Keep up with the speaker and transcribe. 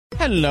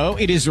Hello,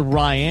 it is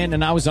Ryan,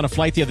 and I was on a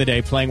flight the other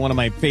day playing one of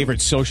my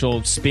favorite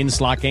social spin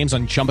slot games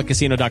on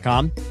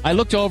ChumbaCasino.com. I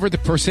looked over at the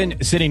person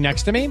sitting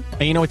next to me,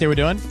 and you know what they were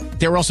doing?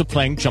 They were also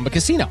playing Chumba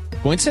Casino.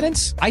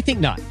 Coincidence? I think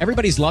not.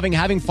 Everybody's loving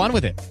having fun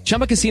with it.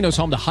 Chumba Casino is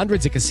home to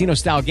hundreds of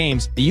casino-style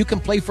games that you can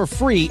play for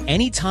free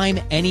anytime,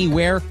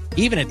 anywhere,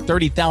 even at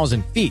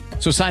 30,000 feet.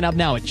 So sign up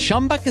now at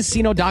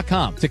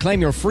ChumbaCasino.com to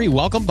claim your free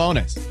welcome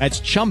bonus. That's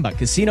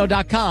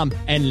ChumbaCasino.com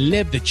and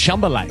live the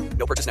Chumba life.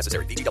 No purchase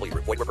necessary. VGW.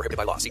 Void where prohibited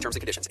by law. See terms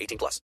and conditions.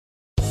 18+.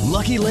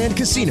 Lucky Land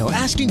Casino,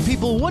 asking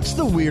people, what's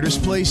the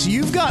weirdest place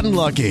you've gotten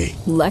lucky?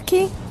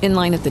 Lucky? In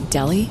line at the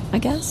deli, I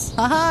guess?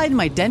 Aha, in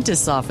my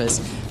dentist's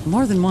office.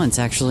 More than once,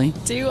 actually.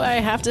 Do I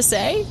have to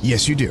say?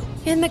 Yes, you do.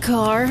 In the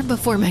car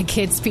before my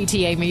kids'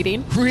 PTA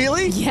meeting.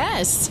 Really?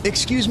 Yes.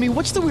 Excuse me,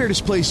 what's the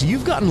weirdest place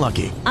you've gotten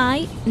lucky?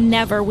 I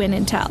never win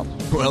and tell.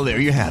 Well, there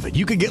you have it.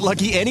 You can get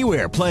lucky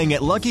anywhere, playing at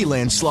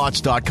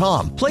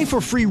LuckyLandSlots.com. Play for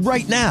free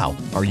right now.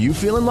 Are you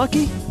feeling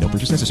lucky? No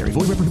purchase necessary.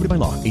 Void where prohibited by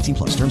law.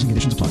 18+. Terms and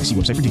conditions apply. See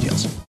website for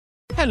details.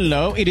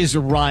 Hello, it is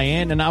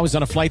Ryan, and I was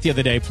on a flight the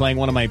other day playing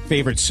one of my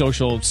favorite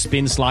social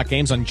spin slot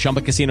games on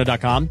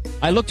ChumbaCasino.com.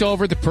 I looked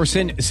over at the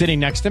person sitting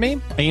next to me,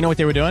 and you know what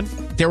they were doing?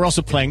 They were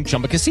also playing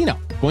Chumba Casino.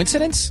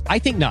 Coincidence? I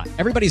think not.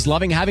 Everybody's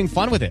loving having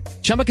fun with it.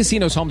 Chumba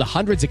Casino is home to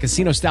hundreds of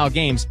casino-style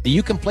games that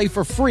you can play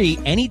for free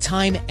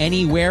anytime,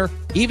 anywhere,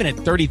 even at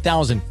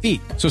 30,000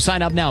 feet. So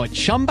sign up now at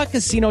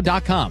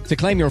ChumbaCasino.com to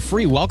claim your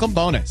free welcome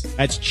bonus.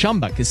 That's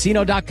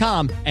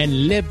ChumbaCasino.com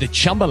and live the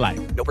Chumba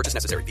life. No purchase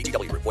necessary.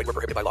 VGW. Void where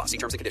prohibited by law. See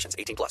terms and conditions.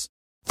 18+.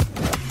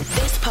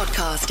 This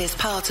podcast is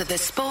part of the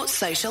Sports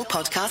Social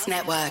Podcast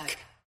Network.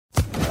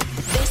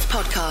 This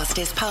podcast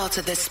is part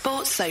of the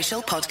Sports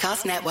Social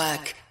Podcast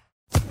Network.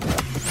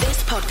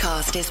 This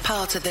podcast is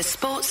part of the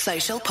Sports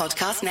Social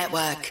Podcast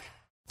Network.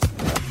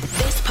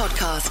 This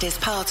podcast is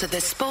part of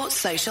the Sports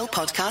Social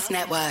Podcast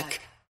Network.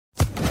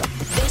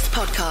 This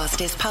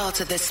podcast is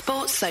part of the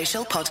Sports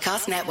Social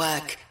Podcast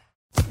Network.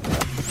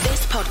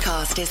 This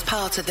podcast is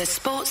part of the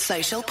Sports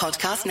Social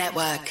Podcast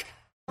Network.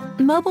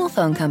 Mobile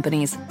phone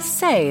companies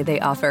say they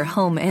offer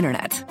home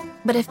internet.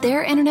 But if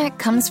their internet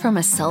comes from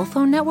a cell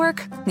phone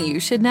network, you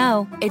should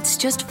know. It's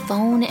just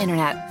phone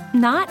internet,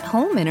 not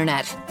home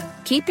internet.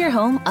 Keep your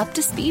home up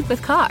to speed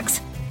with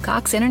Cox.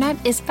 Cox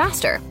internet is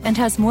faster and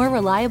has more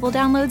reliable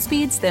download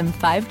speeds than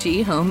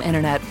 5G home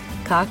internet.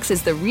 Cox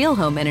is the real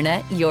home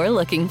internet you're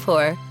looking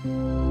for.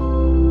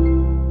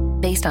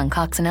 Based on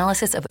Cox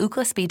analysis of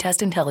Ookla speed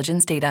test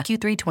intelligence data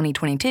Q3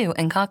 2022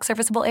 and Cox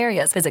serviceable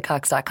areas, visit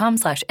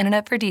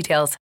cox.com/internet for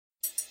details.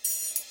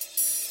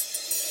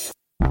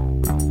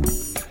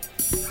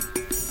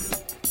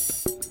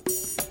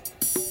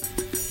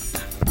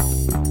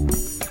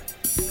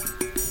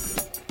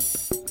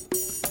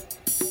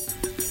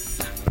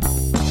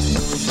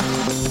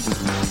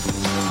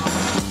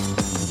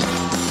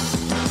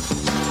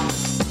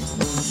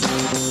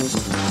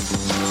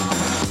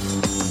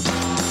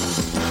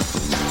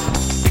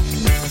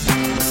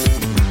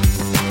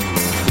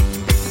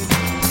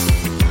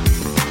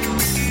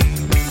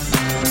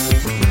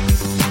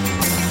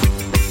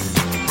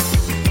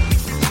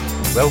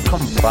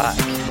 Welcome back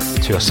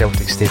to our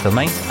Celtic State of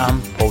Mind.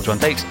 I'm Paul John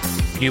Dykes.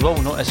 You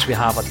will notice we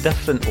have a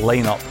different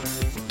lineup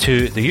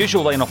to the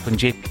usual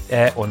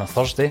lineup on a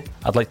Thursday.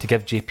 I'd like to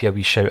give JP a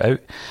wee shout out.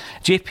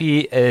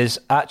 JP is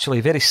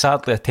actually very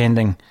sadly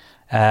attending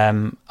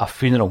a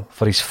funeral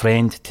for his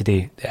friend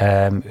today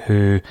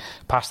who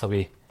passed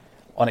away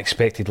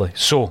unexpectedly.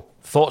 So,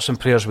 thoughts and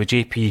prayers with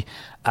JP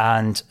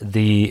and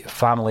the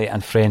family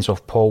and friends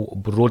of Paul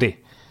Brodie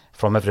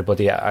from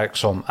everybody at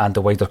Axom and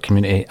the wider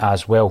community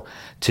as well.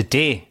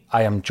 Today,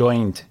 I am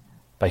joined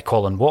by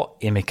Colin Watt,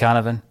 Amy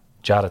Canavan,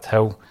 Jared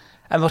Hill,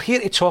 and we're here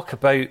to talk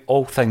about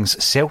all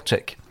things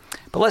Celtic.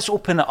 But let's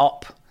open it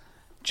up,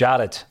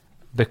 Jared,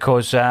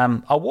 because I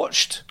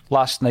watched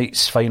last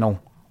night's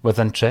final with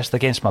interest,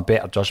 against my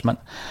better judgment,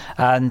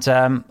 and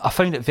I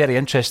found it very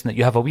interesting that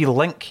you have a wee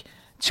link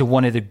to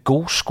one of the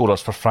goal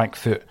scorers for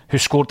Frankfurt who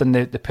scored in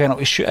the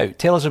penalty shootout.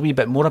 Tell us a wee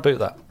bit more about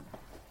that.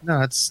 No,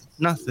 it's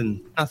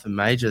nothing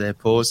major there,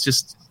 Paul. It's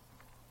just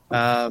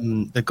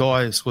the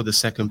guy who scored the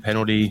second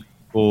penalty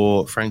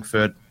for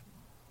Frankfurt.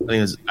 I think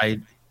it was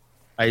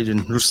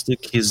Aiden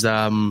Rustic. He's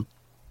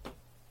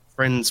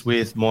friends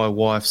with my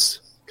wife's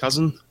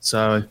cousin,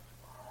 so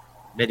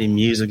met him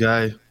years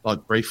ago,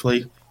 like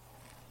briefly.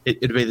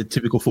 It'd be the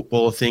typical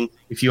footballer thing.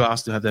 If you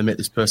asked them, have they met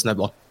this person, they'd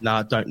be like,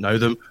 nah, don't know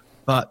them.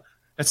 But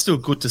it's still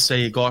good to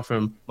see a guy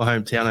from my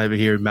hometown over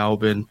here in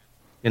Melbourne,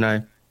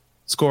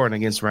 scoring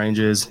against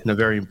Rangers in a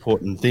very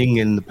important thing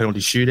in the penalty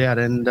shootout,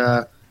 and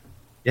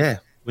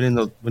winning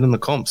the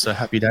comp. So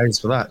happy days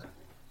for that.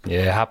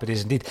 Yeah, happy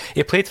days indeed.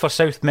 He played for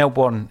South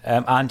Melbourne,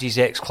 Angie's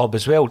ex-club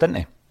as well, didn't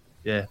he?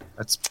 Yeah,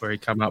 that's where he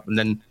came up, and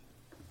then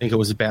I think it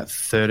was about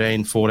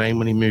 13, 14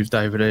 when he moved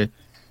over to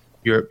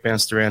Europe,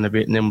 bounced around a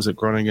bit, and then was at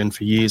Groningen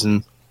for years,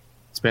 and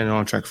it's been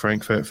on track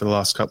Frankfurt for the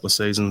last couple of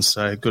seasons.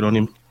 So good on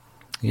him.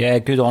 Yeah,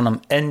 good on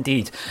him,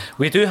 indeed.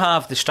 We do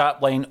have the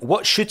strapline.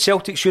 What should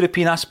Celtic's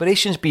European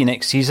aspirations be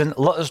next season?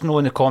 Let us know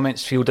in the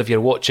comments field if you're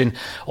watching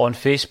on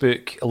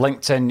Facebook,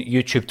 LinkedIn,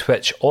 YouTube,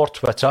 Twitch or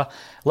Twitter.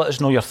 Let us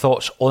know your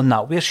thoughts on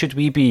that. Where should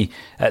we be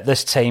at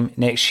this time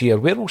next year?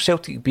 Where will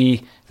Celtic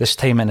be this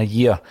time in a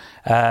year?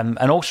 And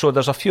also,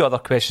 there's a few other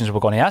questions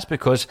we're going to ask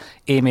because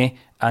Amy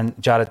and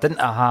Jared didn't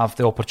have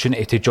the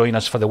opportunity to join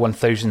us for the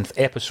 1000th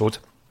episode.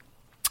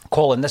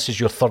 Colin, this is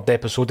your third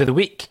episode of the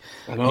week.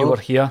 You were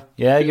here.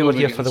 Yeah, you were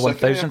here for the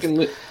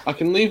 1000th. I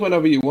can leave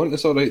whenever you want.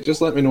 It's all right. Just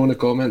let me know in the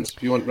comments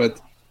if you want rid.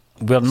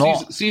 We're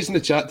not... Sees in the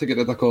chat to get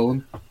rid of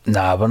Colin.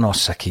 Nah, we're not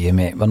sick of you,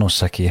 mate. We're not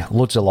sick of you.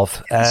 Loads of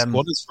love.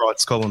 What is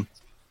right, Colin?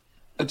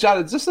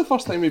 Jared, is this the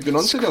first time we've been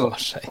on together?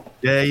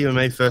 Yeah, you and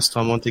me, first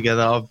time on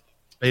together. I've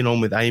been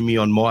on with Amy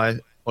on my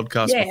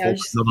podcast before,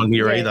 but not on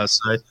here either.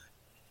 So,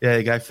 yeah,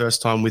 you go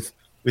first time with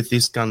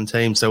this gun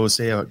team, so we'll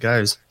see how it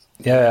goes.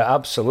 Yeah,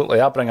 absolutely.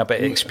 I bring a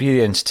bit of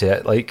experience to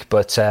it,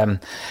 but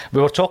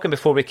we were talking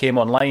before we came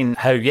online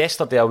how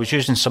yesterday I was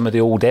using some of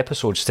the old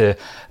episodes to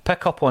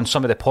pick up on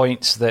some of the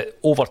points that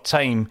over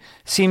time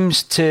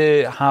seems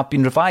to have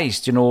been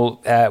revised. You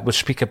know, we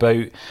speak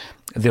about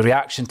the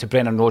reaction to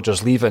Brendan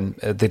Rodgers leaving,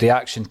 the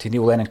reaction to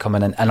Neil Lennon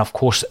coming in, and of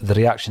course the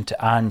reaction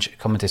to Ange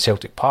coming to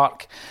Celtic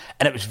Park.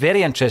 And it was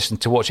very interesting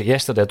to watch it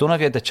yesterday. I don't know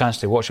if you had the chance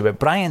to watch it, but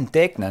Brian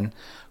Degnan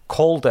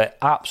called it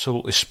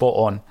absolutely spot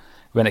on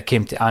when it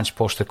came to Ange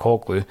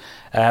Postecoglou.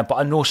 But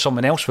I know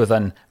someone else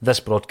within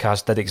this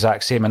broadcast did the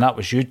exact same, and that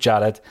was you,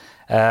 Jared.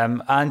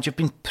 And you've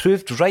been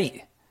proved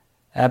right.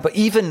 But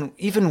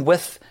even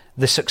with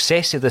the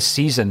success of this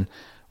season,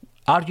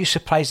 are you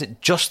surprised at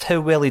just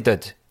how well he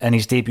did in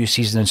his debut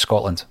season in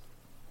Scotland?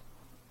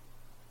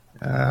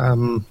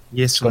 Yes.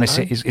 He's going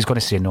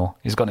to say no.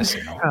 He's going to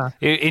say no.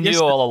 He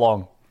knew all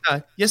along.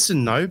 Yes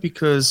and no,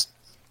 because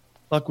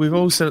like we've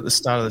all said at the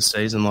start of the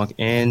season, like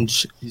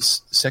Ange,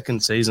 his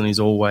second season is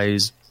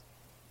always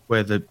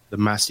where the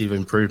massive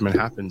improvement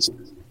happens.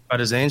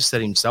 But as Ange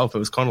said himself, it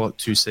was kind of like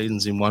 2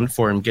 seasons in one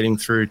for him, getting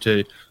through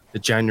to the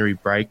January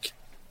break,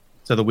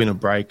 to the winter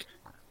break,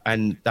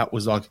 and that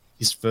was like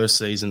his first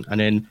season, and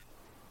then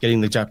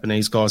getting the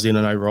Japanese guys in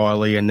and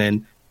O'Reilly, and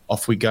then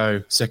off we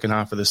go, second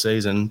half of the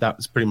season. That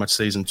was pretty much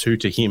season 2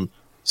 to him.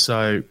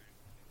 So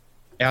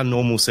our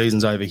normal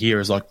seasons over here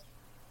is like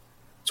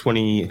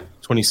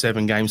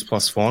 27 games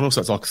plus final,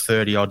 so it's like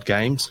 30-odd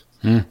games.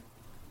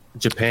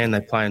 Japan, they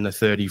play in the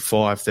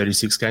 35,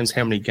 36 games.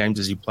 How many games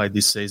has he played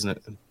this season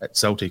at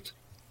Celtic?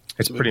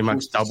 It's pretty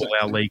much double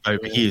our league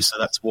over here, so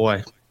that's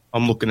why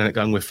I'm looking at it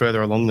going, we're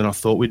further along than I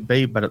thought we'd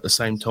be, but at the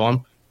same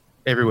time,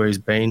 everywhere he's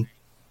been,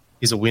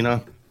 he's a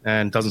winner,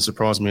 and doesn't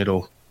surprise me at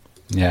all.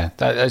 Yeah,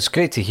 it's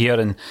great to hear,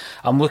 and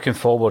I'm looking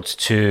forward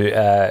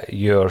to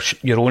your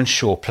own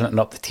show, printing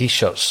up the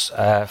T-shirts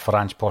for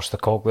Ange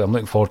Postecoglou. I'm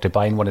looking forward to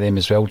buying one of them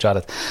as well,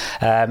 Jared.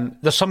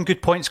 There's some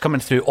good points coming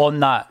through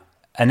on that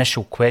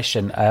initial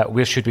question,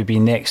 where should we be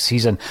next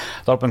season?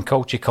 Urban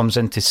Culture comes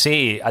in to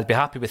say, I'd be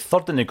happy with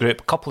third in the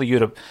group, a couple of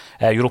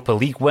Europa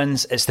League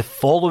wins. It's the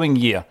following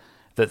year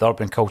that the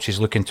Urban Culture is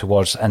looking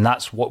towards, and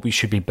that's what we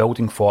should be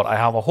building for. I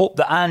have a hope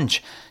that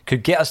Ange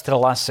could get us to the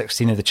last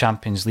 16 of the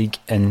Champions League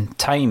in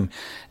time.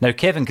 Now,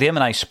 Kevin Graham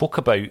and I spoke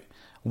about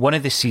one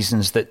of the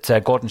seasons that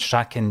Gordon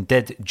Strachan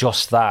did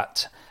just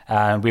that,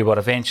 and we were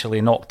eventually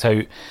knocked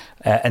out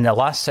in the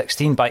last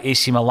 16 by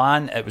AC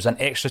Milan. It was an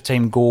extra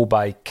time goal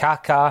by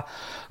Kaká.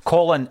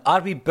 Colin,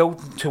 are we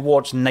building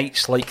towards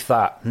nights like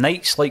that?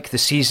 Nights like the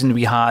season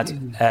we had,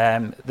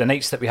 the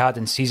nights that we had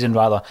in season,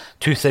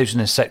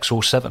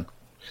 2006-07?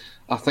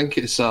 I think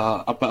it's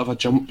a bit of a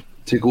jump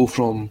to go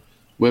from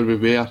where we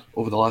were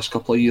over the last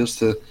couple of years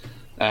to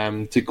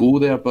go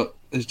there. But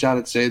as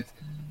Jared said,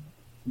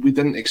 we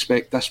didn't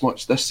expect this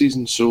much this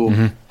season, so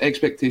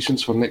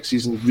expectations for next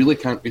season really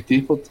can't be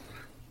tapered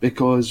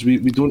because we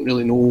don't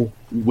really know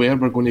where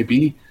we're going to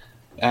be.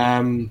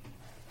 I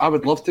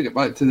would love to get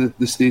back to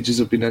the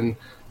stages I've been in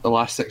the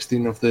last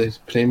 16 of the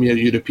Premier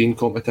European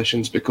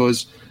competitions,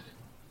 because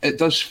it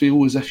does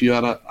feel as if you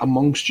are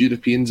amongst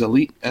Europeans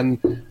elite,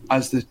 and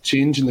as the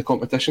change in the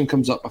competition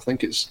comes up, I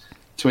think it's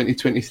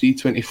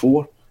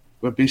 2023-24,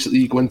 where basically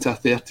you go into a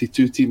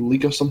 32-team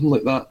league or something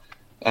like that,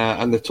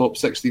 and the top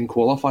 16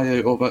 qualify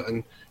out of it,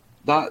 and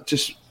that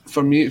just,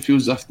 for me, it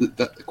feels as if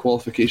that the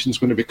qualification is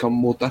going to become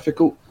more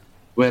difficult,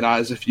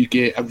 whereas if you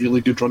get a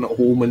really good run at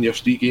home in your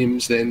 3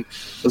 games, then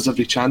there's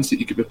every chance that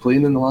you could be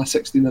playing in the last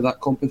 16 of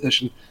that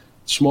competition.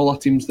 Smaller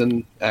teams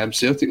than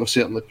Celtic have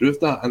certainly proved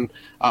that, and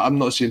I'm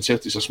not saying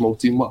Celtic's a small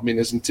team. What I mean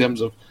is in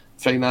terms of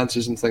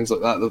finances and things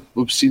like that,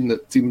 we've seen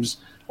that teams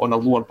on a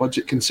lower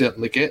budget can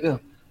certainly get there.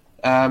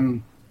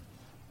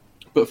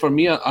 But for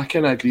me, I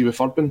kind of agree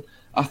with Urban.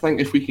 I think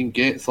if we can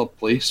get third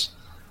place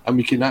and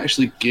we can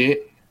actually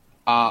get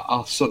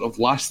a sort of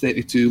last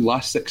 32,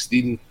 last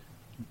 16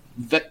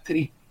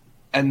 victory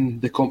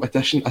in the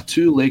competition, a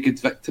 2-legged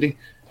victory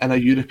in a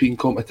European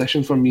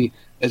competition, for me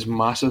is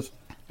massive.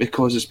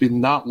 Because it's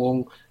been that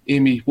long.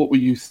 Amy, what were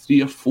you,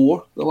 3 or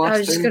 4 the last time? I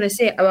was just going to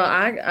say, well,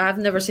 I've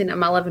never seen it in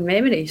my living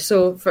memory.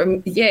 So,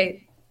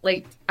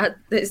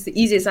 it's the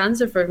easiest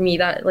answer for me.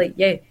 That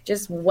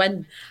just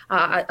win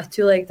a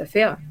two-legged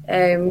affair.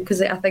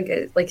 Because I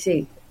think, like I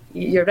say,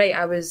 you're right.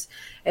 I was,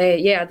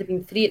 I'd have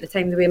been 3 at the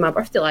time the way my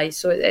birthday lies.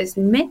 So it's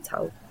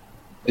mental.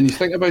 And you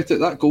think about it,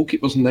 that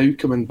goalkeeper's now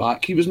coming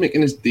back. He was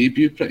making his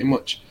debut pretty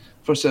much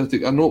for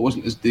Celtic. I know it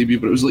wasn't his debut,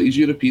 but it was like his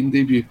European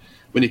debut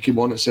when he came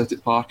on at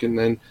Celtic Park, and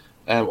then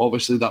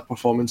obviously that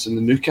performance in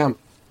the Nou Camp.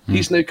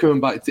 He's now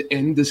coming back to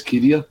end his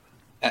career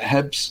at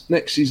Hibs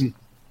next season,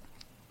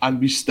 and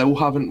we still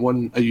haven't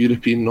won a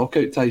European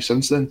knockout tie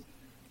since then.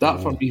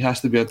 That for me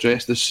has to be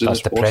addressed as soon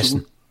as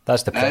possible.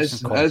 That's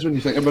depressing. It is when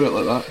you think about it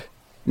like that.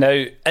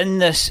 Now, in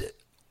this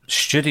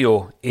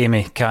studio,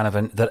 Amy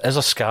Canavan, there is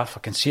a scarf.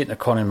 I can see it in the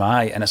corner of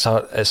my eye, and it's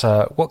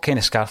a what kind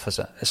of scarf is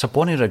it? It's a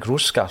Bonnie Rig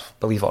Rose scarf,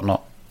 believe it or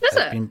not. Is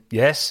it?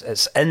 Yes,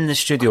 it's in the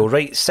studio,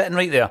 sitting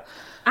right there.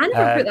 I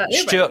never put that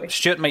there.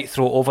 Stuart might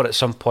throw it over at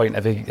some point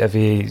if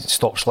he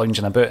stops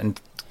lounging about, and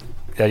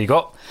there you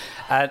go.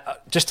 And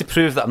just to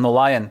prove that I'm not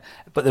lying,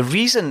 but the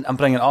reason I'm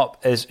bringing it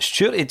up is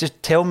Stuart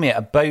just tell me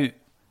about.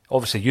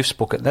 Obviously, you've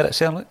spoken there at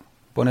Celtic,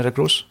 Bonnie Rig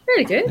Rose.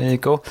 Very good. There you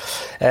go.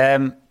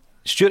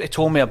 Stuart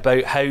told me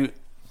about how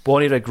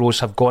Bonnie Rig Rose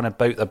have gone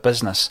about their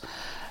business.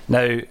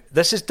 Now,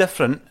 this is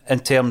different in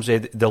terms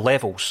of the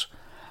levels,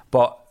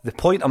 but the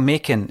point I'm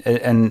making,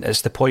 and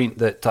it's the point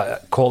that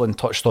Colin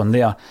touched on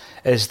there,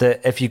 is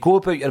that if you go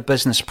about your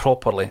business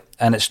properly,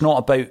 and it's not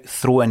about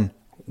throwing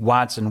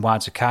wads and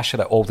wads of cash at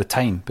it all the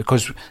time,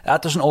 because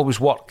that doesn't always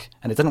work,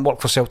 and it didn't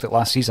work for Celtic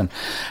last season,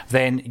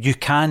 then you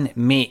can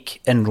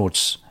make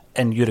inroads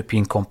in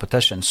European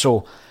competition.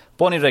 So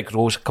Bonnie Rig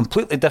Rose,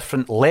 completely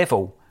different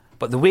level,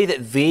 but the way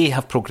that they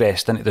have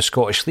progressed into the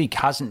Scottish League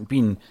hasn't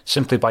been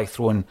simply by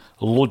throwing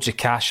loads of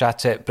cash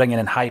at it, bringing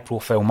in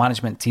high-profile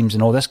management teams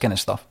and all this kind of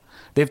stuff.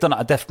 They've done it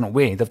a different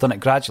way. They've done it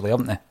gradually,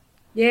 haven't they?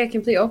 Yeah,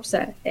 complete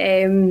opposite.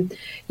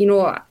 We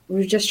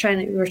were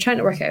trying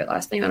to work it out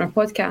last night on our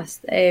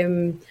podcast.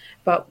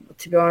 But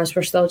to be honest,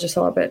 we're still just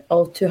a little bit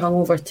all too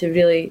hungover to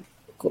really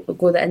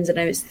go the ins and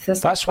outs.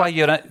 That's why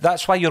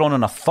you're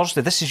on a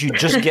Thursday. This is you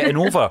just getting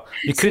over.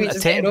 You couldn't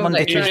attend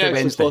Monday, Tuesday,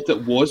 Wednesday. I thought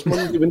it was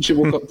Monday when she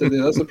woke up today.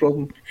 That's the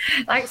problem.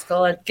 Thanks,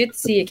 Colin. Good to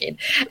see you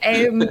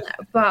again.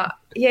 But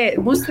yeah,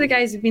 most of the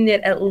guys have been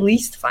there at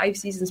least 5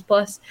 seasons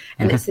plus,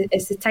 and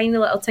it's a tiny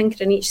little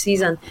tinkering each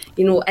season,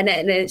 and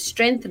it's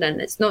strengthening.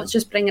 It's not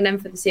just bringing in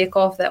for the sake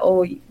of that.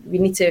 Oh, we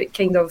need to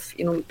kind of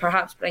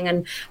perhaps bring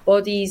in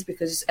bodies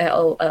because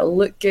it'll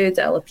look good,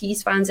 it'll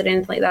appease fans or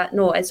anything like that.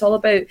 No, it's all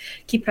about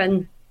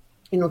keeping.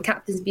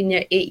 Captain's been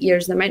there 8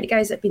 years. The amount of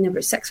guys that have been there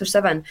about 6 or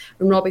 7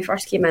 when Robbie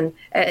first came in,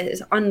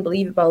 it's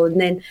unbelievable.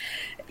 And then,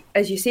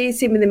 as you say,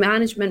 same with the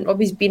management.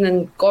 Robbie's been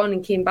and gone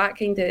and came back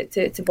kind of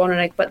to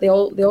Bonnerig, but they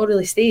all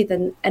really stayed.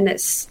 And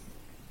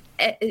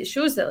it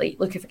shows that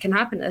look, if it can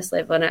happen at this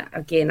level, and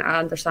again, I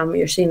understand what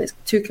you're saying. It's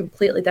 2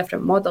 completely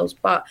different models.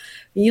 But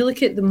when you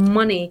look at the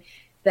money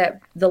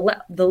that the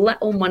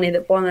little money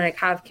that Bonnerig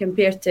have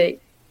compared to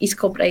East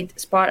Kilbride,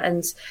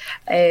 Spartans.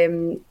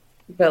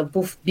 Well,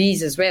 both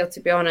Bs as well, to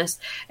be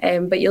honest.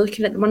 But you're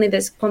looking at the money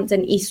that's pumped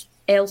in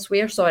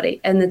elsewhere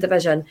in the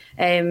division,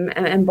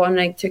 and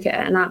Bonnerig took it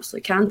at an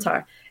absolute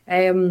canter.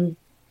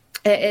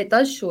 It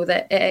does show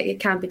that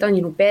it can be done.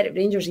 Berwick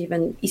Rangers,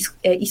 even East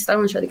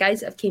Stirlingshire, the guys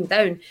that have came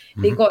down,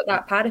 they got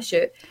that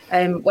parachute,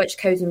 which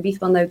Cows and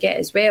Beath will now get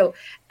as well.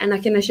 And I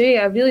can assure you,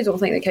 I really don't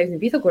think that Cows and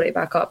Beath will go right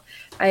back up.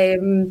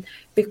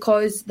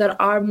 Because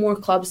there are more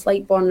clubs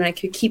like Bonnerig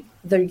who keep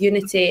their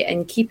unity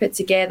and keep it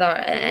together,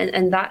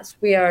 and that's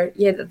where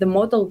the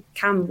model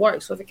can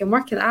work. So if it can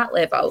work at that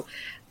level,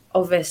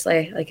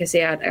 obviously, like I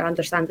say, I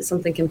understand it's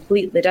something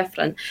completely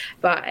different,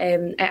 but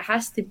it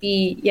has to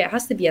be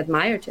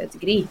admired to a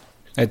degree.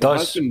 It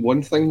does. There's been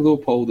one thing though,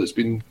 Paul, that's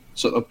been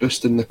sort of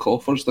boosting the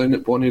coffers down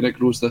at Bonnie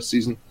Rig Rose this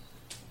season,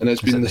 and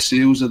it's been the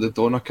sales of the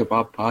doner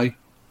kebab pie.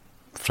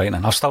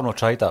 Frightening. I've still not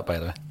tried that, by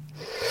the way.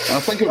 I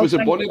think it was a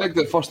Bonnie Rig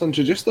that first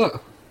introduced that.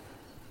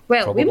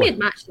 Well, Probably. We made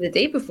match of the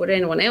day before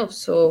anyone else,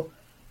 so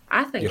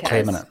I think You're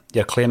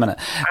claiming it.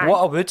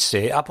 What I would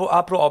say, I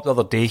brought up the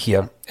other day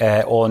here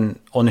on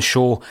the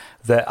show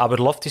that I would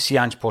love to see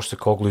Ange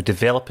Postecoglou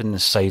developing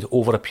this side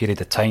over a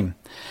period of time.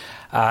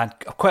 And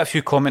quite a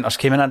few commenters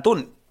came in. I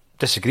don't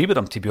disagree with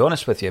them, to be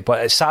honest with you,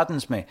 but it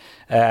saddens me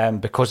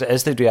because it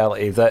is the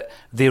reality that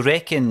they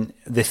reckon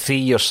the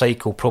 3-year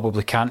cycle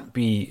probably can't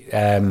be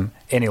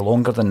any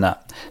longer than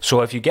that.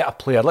 So if you get a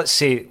player, let's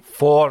say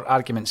for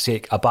argument's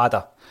sake,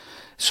 Abada,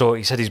 so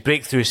he's had his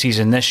breakthrough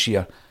season this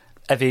year,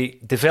 if he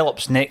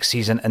develops next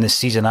season and the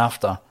season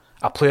after,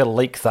 a player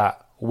like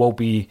that will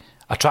be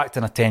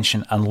attracting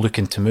attention and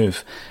looking to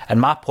move.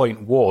 And my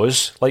point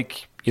was,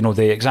 like,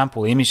 the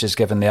example Amy's just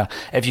given there,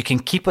 if you can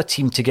keep a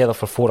team together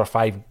for 4 or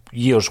 5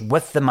 years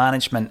with the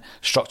management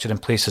structure in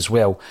place as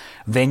well,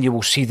 then you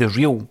will see the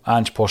real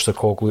Ange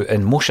Postecoglou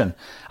in motion.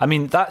 I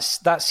mean, that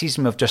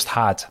season we've just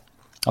had,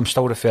 I'm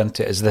still referring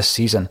to it as this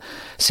season.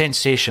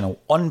 Sensational,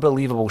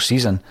 unbelievable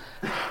season.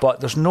 But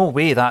there's no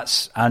way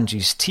that's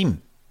Ange's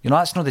team.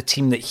 That's not the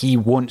team that he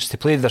wants to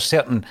play. There's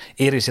certain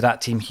areas of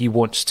that team he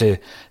wants to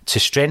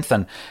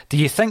strengthen. Do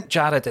you think,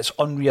 Jared, it's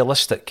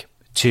unrealistic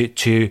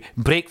to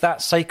break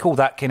that cycle,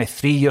 that kind of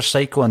 3-year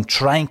cycle, and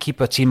try and keep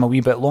a team a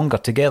wee bit longer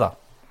together?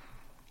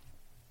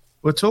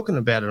 We were talking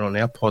about it on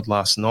our pod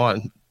last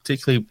night,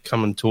 particularly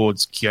coming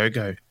towards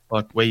Kyogo,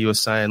 like where you were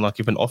saying, like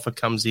if an offer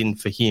comes in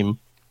for him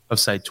of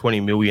say 20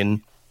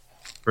 million,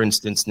 for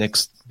instance,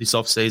 this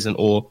off season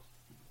or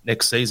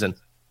next season,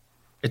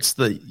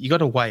 you got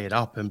to weigh it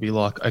up and be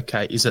like,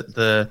 okay, is it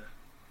the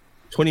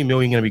 20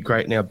 million going to be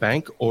great in our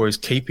bank, or is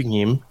keeping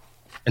him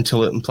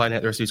until and playing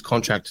out the rest of his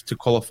contract to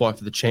qualify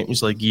for the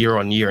Champions League year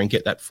on year and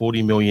get that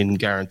 40 million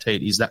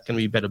guaranteed? Is that going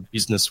to be better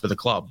business for the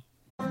club?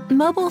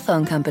 Mobile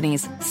phone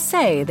companies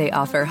say they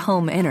offer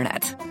home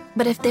internet.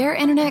 But if their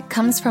internet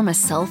comes from a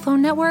cell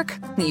phone network,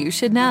 you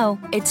should know.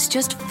 It's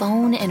just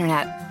phone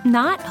internet,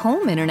 not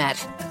home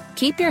internet.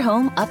 Keep your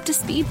home up to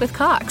speed with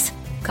Cox.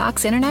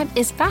 Cox internet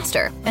is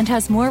faster and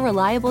has more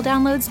reliable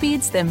download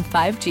speeds than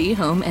 5G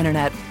home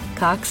internet.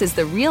 Cox is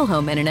the real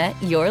home internet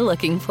you're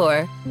looking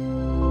for.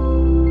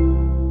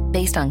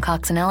 Based on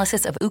Cox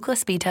analysis of Ookla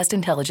speed test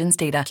intelligence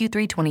data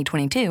Q3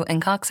 2022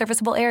 and Cox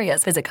serviceable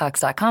areas, visit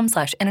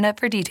cox.com/internet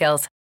for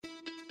details.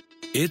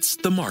 It's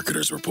the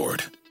Marketer's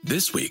Report.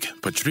 This week,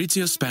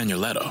 Patrizia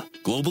Spagnoletto,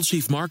 Global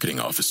Chief Marketing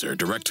Officer,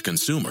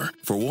 Direct-to-Consumer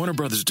for Warner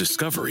Brothers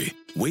Discovery,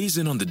 weighs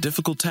in on the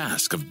difficult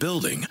task of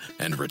building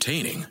and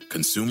retaining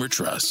consumer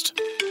trust.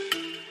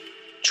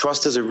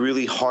 Trust is a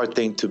really hard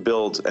thing to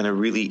build and a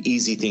really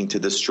easy thing to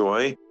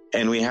destroy,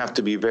 and we have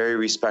to be very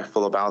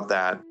respectful about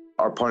that.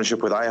 Our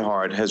partnership with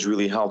iHeart has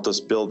really helped us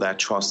build that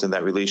trust and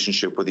that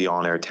relationship with the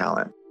on-air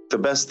talent. The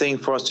best thing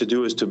for us to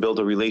do is to build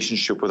a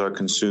relationship with our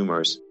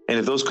consumers. And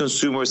if those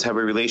consumers have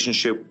a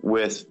relationship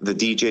with the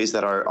DJs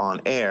that are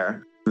on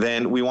air,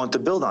 then we want to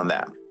build on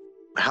that.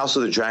 House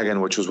of the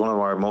Dragon, which was one of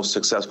our most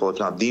successful, if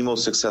not the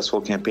most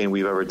successful campaign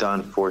we've ever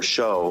done for a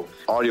show,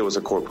 audio was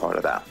a core part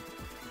of that.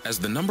 As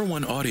the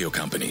 #1 audio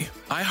company,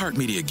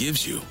 iHeartMedia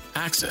gives you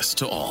access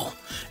to all.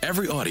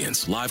 Every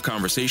audience, live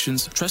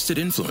conversations, trusted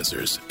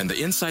influencers, and the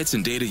insights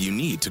and data you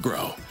need to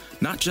grow.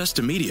 Not just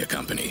a media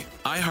company,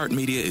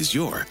 iHeartMedia is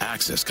your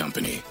access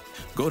company.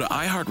 Go to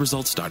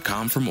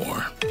iHeartResults.com for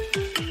more.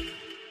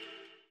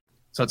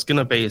 So it's going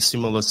to be a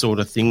similar sort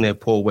of thing there,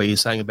 Paul, where you're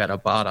saying about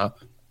Abada,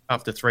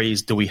 after 3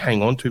 years, do we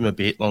hang on to him a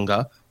bit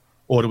longer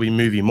or do we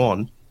move him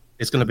on?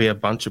 There's going to be a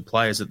bunch of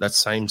players at that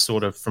same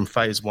sort of from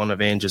phase one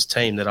of Ange's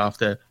team that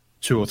after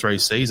 2 or 3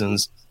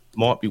 seasons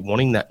might be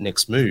wanting that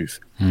next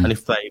move. And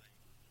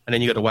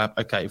then you got to weigh up,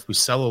 okay, if we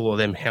sell all of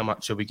them, how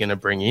much are we going to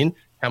bring in?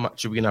 How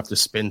much are we going to have to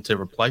spend to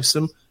replace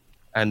them?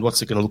 And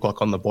what's it going to look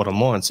like on the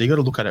bottom line? So you got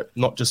to look at it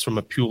not just from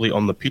a purely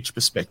on the pitch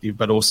perspective,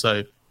 but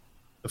also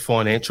the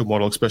financial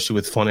model, especially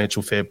with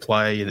financial fair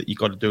play that you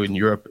got to do in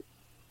Europe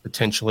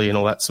potentially and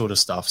all that sort of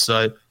stuff.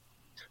 So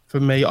for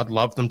me, I'd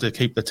love them to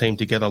keep the team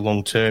together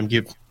long term,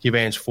 give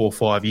Ange 4 or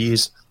 5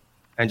 years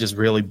and just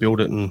really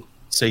build it and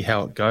see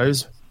how it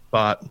goes.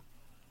 But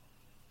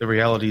the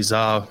realities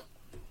are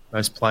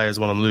most players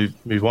want to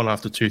move on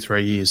after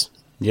 2-3 years.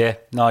 Yeah,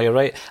 no, you're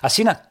right. I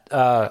seen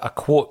a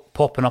quote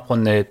popping up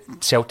on the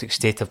Celtic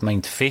State of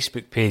Mind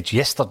Facebook page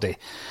yesterday.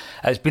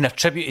 It's been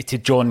attributed to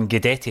John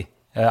Guidetti.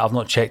 I've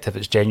not checked if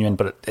it's genuine,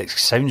 but it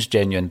sounds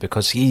genuine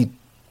because he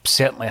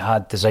certainly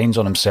had designs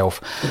on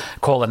himself.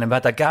 Colin, and we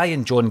had a guy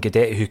in John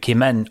Guidetti who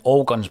came in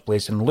all guns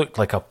blazing, looked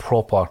like a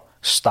proper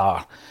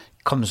star,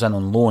 comes in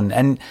on loan.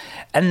 And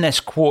in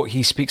this quote,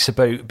 he speaks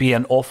about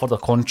being offered a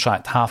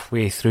contract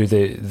halfway through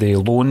the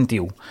loan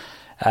deal,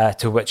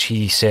 to which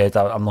he said,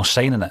 I'm not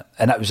signing it.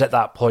 And it was at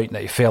that point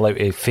that he fell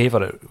out of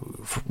favour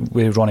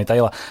with Ronny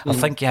Deila. I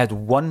think he had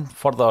one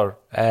further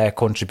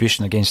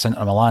contribution against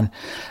Inter Milan,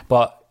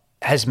 but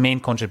his main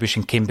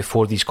contribution came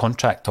before these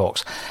contract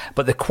talks.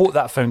 But the quote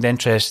that I found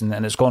interesting,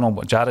 and it's gone on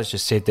what Jared's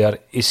just said there,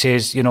 he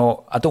says,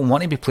 I don't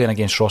want to be playing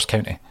against Ross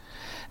County.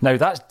 Now,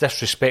 that's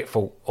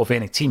disrespectful of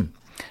any team.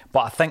 But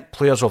I think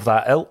players of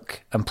that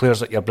ilk and players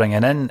that you're bringing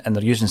in and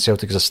they're using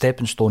Celtic as a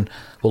stepping stone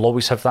will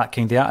always have that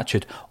kind of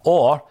attitude.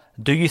 Or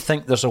do you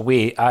think there's a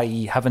way,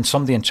 i.e. having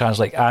somebody in charge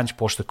like Ange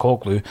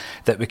Postecoglou,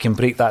 that we can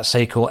break that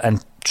cycle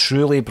and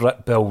truly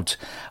build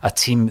a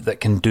team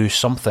that can do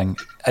something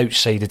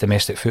outside of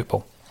domestic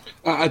football?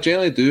 I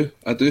generally do.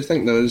 I do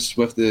think there is,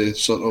 with the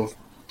sort of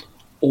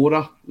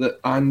aura that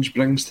Ange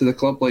brings to the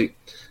club. Like,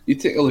 you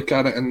take a look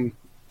at it,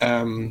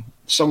 and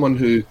someone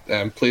who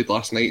played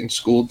last night and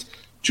scored,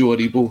 Joe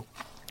Aribo,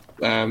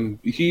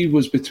 he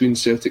was between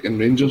Celtic and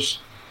Rangers,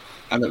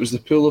 and it was the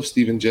pull of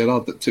Steven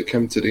Gerrard that took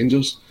him to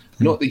Rangers.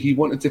 Not that he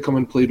wanted to come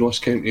and play Ross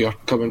County or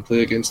come and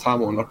play against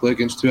Hamilton or play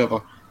against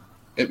whoever.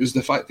 It was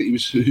the fact that he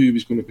was who he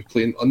was going to be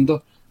playing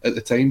under at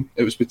the time.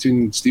 It was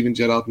between Steven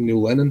Gerrard and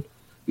Neil Lennon.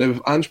 Now,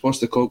 with Ange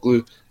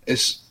Postecoglou,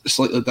 it's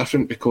slightly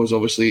different because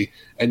obviously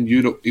in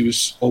Europe he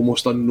was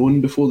almost unknown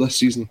before this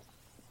season.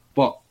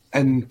 But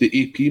in the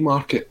AP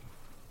market,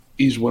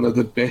 he's one of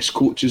the best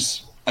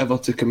coaches ever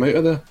to come out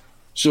of there.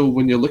 So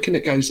when you're looking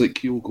at guys like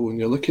Kyogo and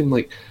you're looking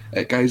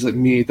at guys like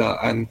Maeda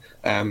and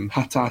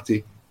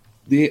Hatate,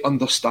 they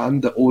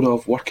understand the aura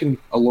of working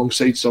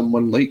alongside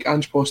someone like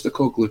Ange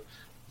Postecoglou.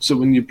 So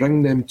when you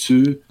bring them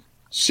two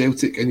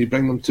Celtic and you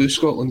bring them to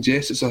Scotland,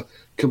 yes, it's a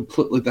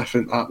completely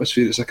different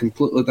atmosphere, it's a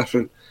completely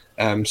different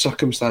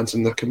circumstance,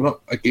 and they're coming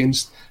up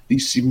against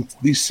these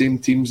same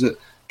teams that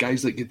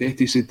guys like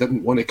Guidetti said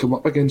didn't want to come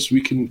up against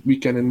week in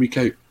and week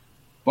out.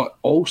 But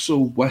also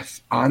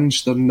with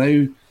Ange, they're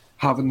now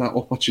having that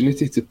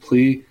opportunity to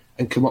play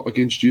and come up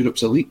against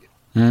Europe's elite.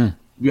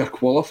 We are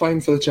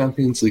qualifying for the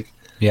Champions League.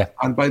 Yeah.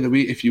 And by the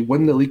way, if you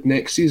win the league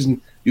next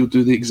season, you'll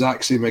do the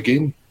exact same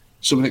again.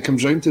 So when it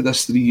comes round to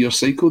this 3-year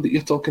cycle that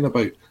you're talking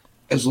about,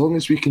 as long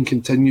as we can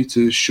continue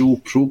to show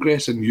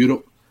progress in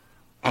Europe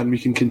and we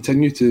can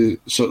continue to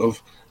sort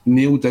of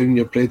nail down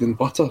your bread and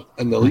butter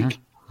in the league,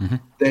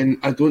 then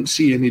I don't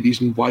see any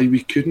reason why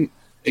we couldn't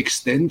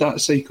extend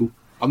that cycle.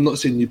 I'm not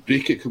saying you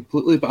break it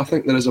completely, but I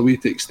think there is a way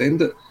to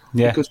extend it.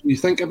 Yeah. Because when you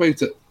think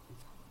about it,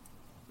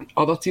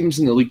 other teams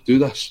in the league do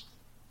this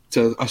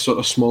to a sort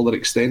of smaller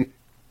extent.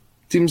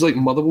 Teams like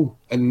Motherwell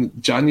in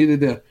January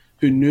there,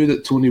 who knew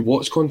that Tony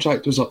Watt's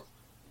contract was up,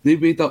 they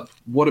weighed up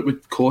what it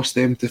would cost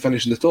them to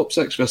finish in the top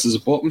 6 versus the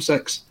bottom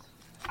 6,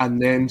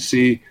 and then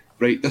say,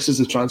 right, this is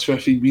the transfer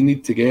fee we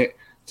need to get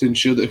to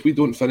ensure that if we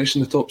don't finish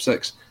in the top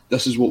 6,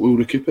 this is what we'll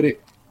recuperate.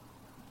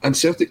 And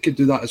Celtic could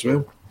do that as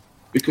well.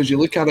 Because you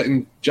look at it,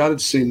 and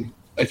Jared's saying,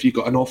 if you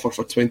got an offer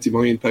for £20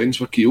 million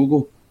for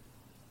Kyogo,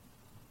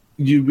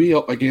 you weigh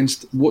up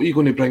against what you're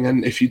going to bring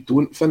in if you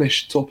don't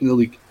finish top of the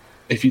league.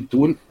 If you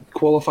don't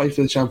qualify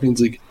for the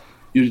Champions League,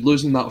 you're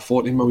losing that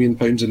 £40 million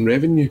in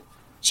revenue.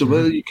 So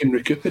whether you can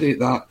recuperate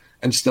that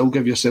and still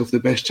give yourself the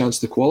best chance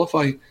to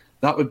qualify,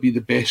 that would be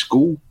the best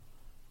goal.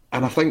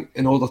 And I think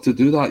in order to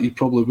do that, you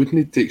probably would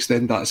need to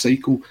extend that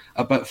cycle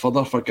a bit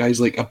further for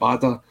guys like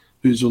Abada,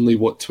 who's only,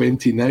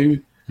 20 now,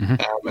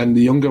 and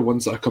the younger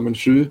ones that are coming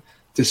through,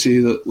 to say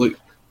that, look,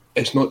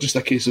 it's not just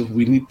a case of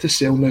we need to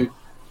sell now,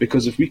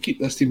 because if we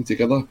keep this team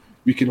together,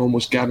 we can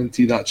almost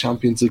guarantee that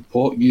Champions League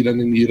pot year in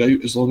and year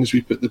out, as long as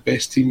we put the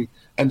best team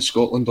in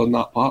Scotland on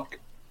that park.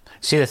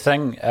 See, the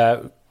thing,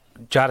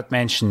 Jared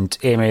mentioned,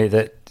 Amy,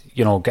 that,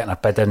 getting a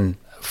bid in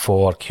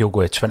for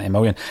Kyogo at 20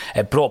 million.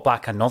 It brought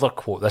back another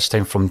quote, this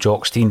time from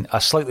Jock Stein,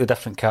 a slightly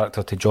different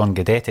character to John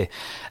Guidetti,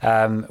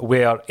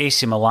 where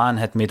AC Milan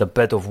had made a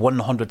bid of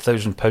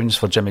 £100,000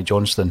 for Jimmy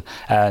Johnston,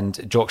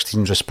 and Jock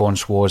Stein's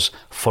response was,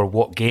 for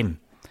what game?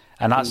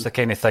 And that's the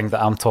kind of thing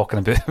that I'm talking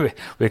about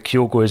with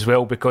Kyogo as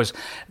well, because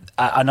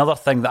another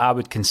thing that I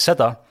would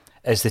consider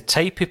is the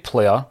type of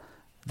player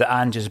that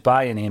Ange is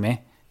buying,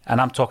 Amy, and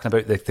I'm talking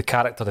about the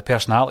character, the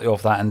personality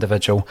of that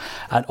individual,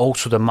 and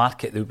also the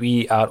market that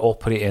we are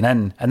operating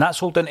in. And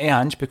that's all down to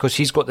Ange, because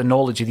he's got the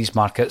knowledge of these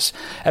markets.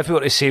 If we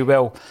were to say,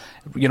 well,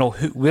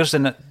 where's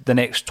the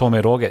next Tommy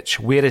Rogic?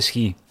 Where is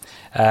he?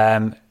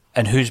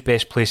 And who's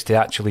best placed to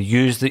actually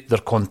use their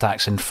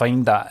contacts and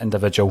find that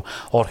individual,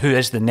 or who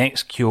is the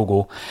next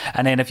Kyogo?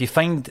 And then if you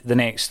find the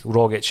next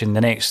Rogic and the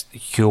next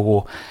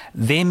Kyogo,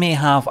 they may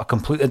have a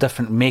completely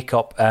different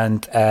makeup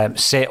and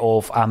set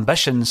of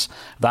ambitions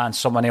than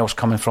someone else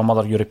coming from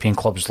other European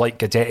clubs like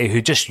Guidetti,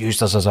 who just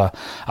used us as a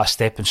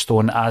stepping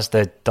stone, as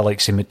the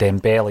likes of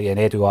Dembele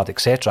and Eduard,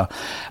 etc.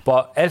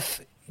 But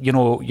if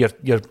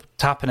you're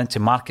tapping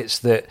into markets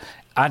that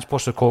Ange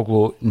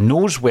Postecoglou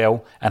knows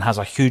well and has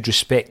a huge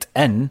respect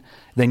in,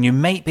 then you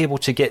might be able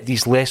to get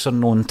these lesser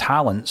known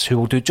talents who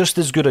will do just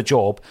as good a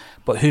job,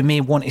 but who may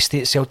want to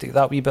stay at Celtic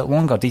that wee bit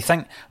longer. Do you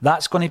think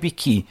that's going to be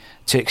key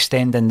to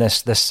extending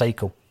this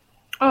cycle?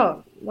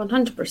 Oh,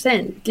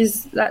 100%,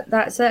 because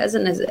that's it,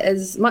 isn't it?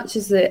 As much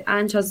as the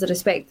Ange has the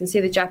respect, and say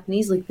the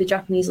Japanese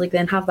league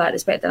then have that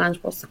respect in Ange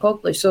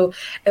Postecoglou. So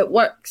it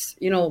works,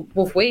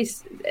 both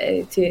ways,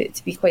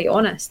 to be quite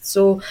honest.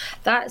 So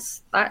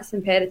that's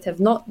imperative.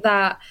 Not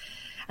that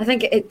I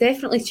think it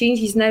definitely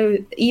changes now.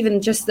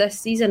 Even just this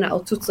season, it'll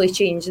totally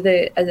change.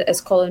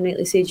 As Colin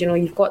rightly said,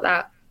 you've got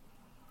that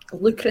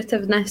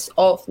lucrativeness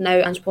of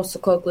now Ange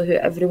Postecoglou, who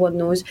everyone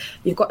knows.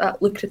 You've got that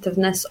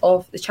lucrativeness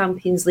of the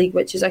Champions League,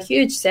 which is a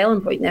huge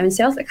selling point now, and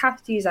Celtic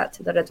have to use that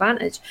to their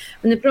advantage,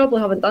 and they probably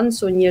haven't done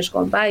so in years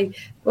gone by,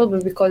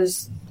 probably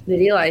because they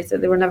realised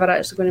that they were never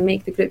actually going to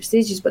make the group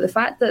stages. But the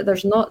fact that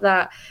there's not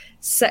that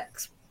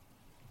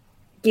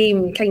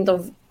 6-game kind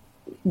of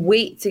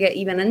wait to get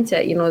even into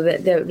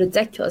it, the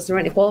ridiculous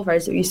amount of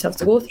qualifiers that we used to have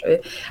to go through,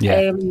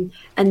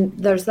 and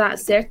there's that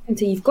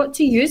certainty. You've got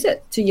to use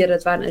it to your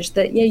advantage,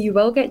 that you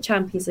will get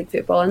Champions League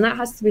football, and that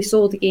has to be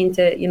sold again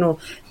to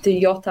to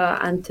Jota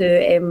and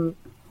to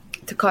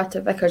Carter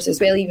Vickers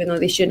as well, even though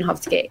they shouldn't have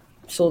to get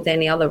sold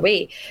any other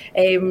way,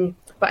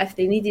 but if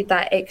they needed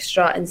that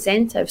extra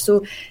incentive.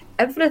 So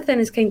everything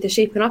is kind of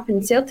shaping up,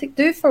 and Celtic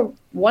do for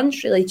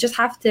once really just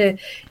have to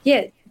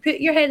put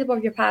your head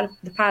above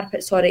the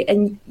parapet,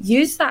 and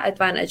use that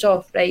advantage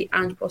of, right,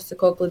 Ange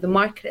Postecoglou, the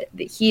market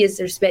that he is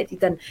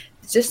respected in.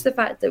 Just the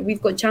fact that we've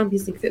got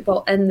Champions League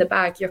football in the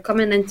bag, you're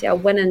coming into a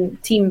winning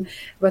team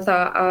with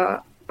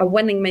a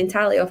winning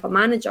mentality of a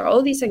manager.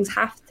 All these things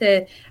have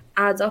to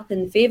add up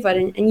in favour,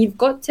 and you've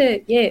got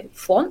to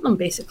flaunt them,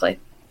 basically.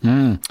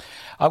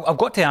 I've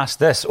got to ask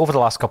this. Over the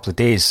last couple of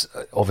days,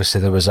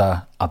 obviously there was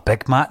a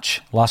big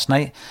match last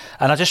night.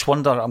 And I just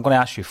wonder, I'm going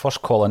to ask you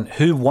first, Colin,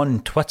 who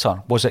won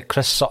Twitter? Was it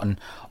Chris Sutton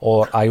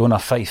or Iona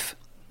Fife?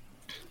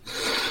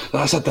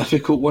 That's a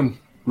difficult one.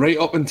 Right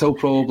up until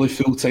probably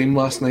full time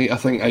last night, I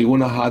think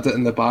Iona had it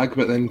in the bag,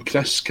 but then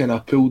Chris kind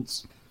of pulled,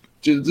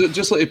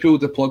 just like he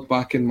pulled the plug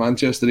back in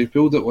Manchester, he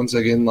pulled it once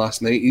again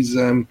last night. He's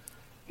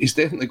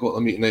definitely got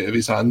the meeting out of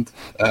his hand.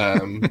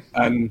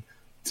 And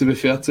to be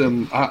fair to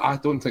him, I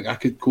don't think I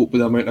could cope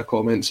with the amount of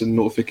comments and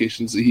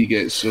notifications that he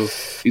gets, so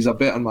he's a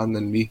better man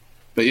than me.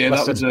 But yeah,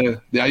 that was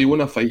the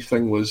Iona Fife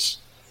thing was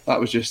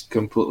just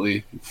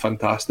completely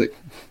fantastic.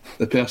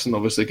 The person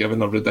obviously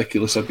giving a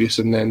ridiculous abuse,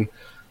 and then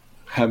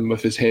him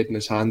with his head in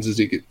his hands as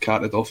he get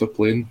carted off a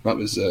plane. That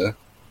was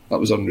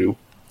unreal.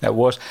 It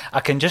was.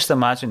 I can just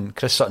imagine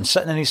Chris Sutton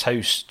sitting in his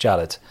house,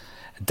 Jared,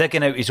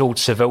 digging out his old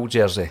Seville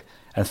jersey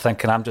and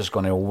thinking, I'm just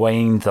going to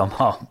wind them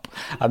up.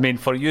 I mean,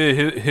 for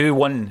you, who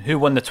won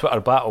the Twitter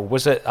battle?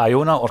 Was it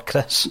Iona or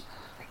Chris?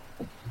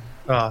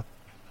 That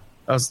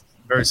was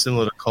very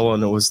similar to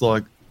Colin. It was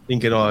like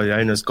thinking, oh,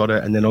 Iona's got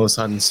it, and then all of a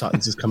sudden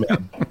Sutton's just coming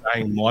out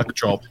bang, mic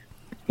drop.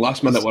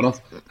 Last minute winner.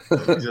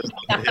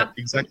 Yeah,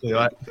 exactly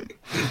right.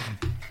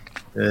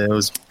 Yeah, it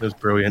was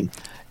brilliant.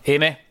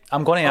 Amy,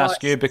 I'm going to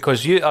ask you,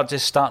 because you are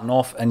just starting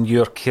off in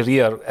your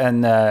career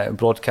in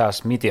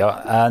broadcast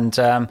media,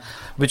 and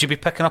would you be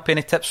picking up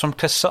any tips from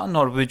Chris Sutton,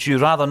 or would you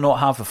rather not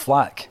have the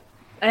flack?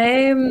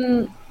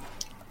 Well,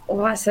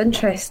 that's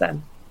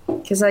interesting,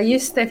 because I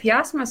used to, if you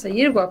asked me this a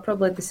year ago, I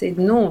probably would have said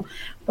no,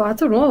 but I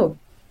don't know.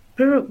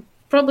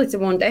 Probably to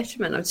my own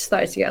detriment, I've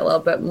started to get a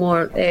little bit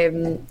more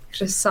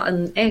Chris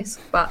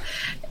Sutton-esque, but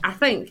I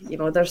think,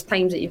 there's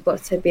times that you've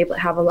got to be able to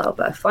have a little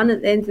bit of fun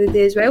at the end of the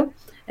day as well.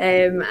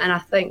 And I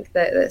think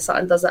that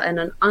Sutton does it in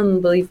an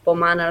unbelievable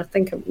manner. I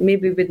think it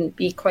maybe wouldn't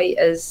be quite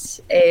as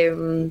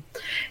maybe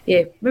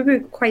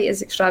quite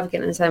as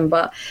extravagant as him,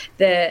 but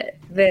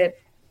the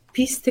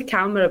piece to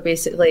camera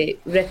basically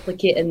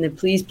replicating the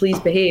please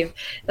behave,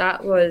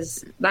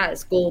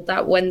 that's gold.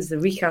 That wins the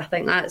week. I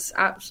think that's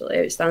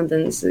absolutely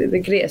outstanding. It's the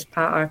greatest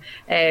patter,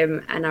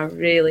 and I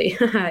really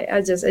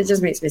it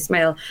just makes me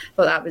smile.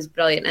 But that was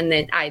brilliant. And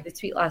then the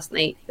tweet last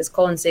night, as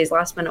Colin says,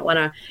 last minute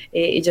winner,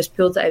 he just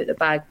pulled it out of the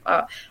bag.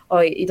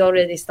 He'd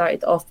already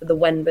started off with the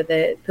win with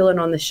the pulling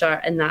on the shirt,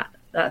 and that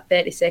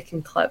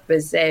 30-second clip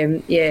was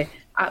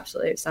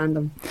absolutely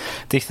outstanding.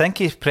 Do you think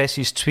he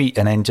presses tweet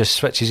and then just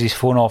switches his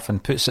phone off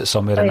and puts it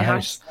somewhere in the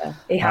house?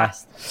 He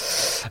has.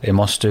 He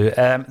must do.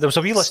 There was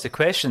a wee list of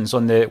questions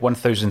on the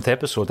 1000th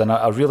episode, and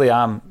I really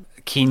am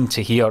keen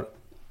to hear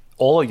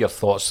all of your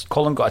thoughts.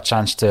 Colin got a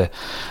chance to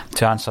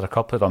answer a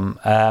couple of them.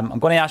 I'm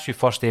going to ask you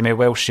first, Amy,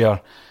 whilst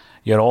you're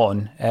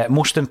on.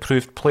 Most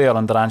improved player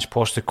under Ange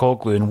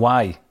Postecoglou, and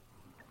why?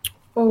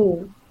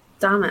 Oh,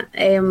 damn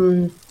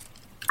it.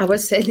 I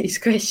was saying these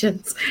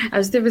questions. I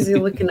was too busy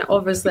looking at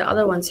obviously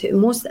other ones.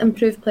 Most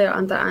improved player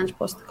under Ange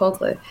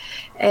Postecoglou.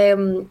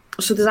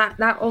 So does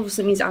that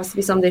obviously means it has to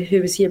be somebody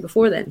who was here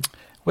before then?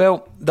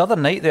 Well, the other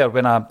night there,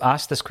 when I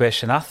asked this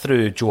question, I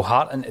threw Joe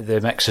Hart into the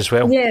mix as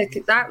well. Yeah,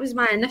 that was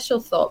my initial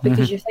thought,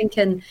 because you're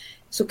thinking,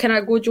 so can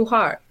I go Joe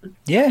Hart?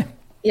 Yeah.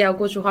 Yeah, I'll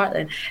go Joe Hart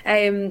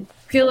then.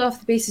 Purely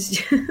off the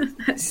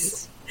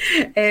basis,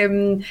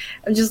 I'm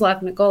just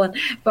laughing at Colin,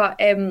 but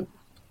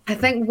I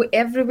think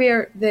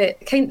everywhere the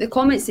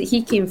comments that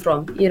he came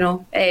from,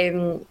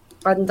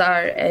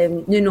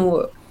 under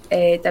Nuno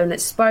down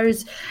at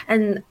Spurs,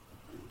 and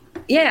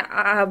yeah,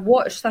 I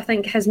watched, I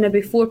think, his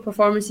maybe 4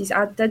 performances.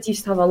 I did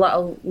used to have a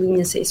little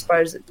leniency at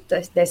Spurs,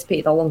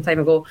 dissipated a long time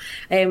ago,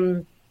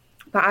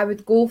 but I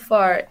would go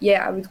for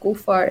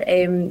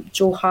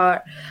Joe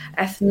Hart.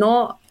 If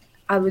not,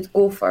 I would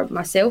go for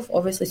myself,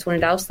 obviously Tony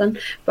Ralston,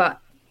 but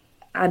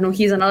I know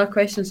he's another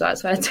question, so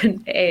that's why I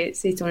didn't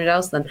say Tony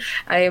Ralston.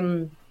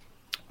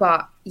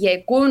 But yeah,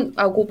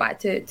 I'll go back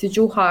to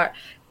Joe Hart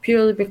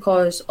purely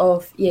because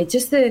of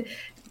just the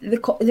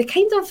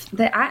kind of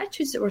the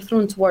attitudes that were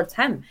thrown towards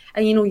him.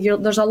 And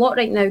there's a lot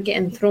right now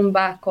getting thrown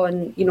back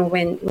on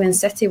when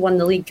City won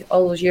the league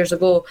all those years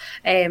ago,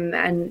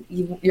 and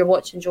you're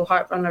watching Joe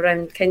Hart run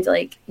around kind of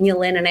like Neil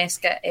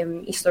Lennon-esque at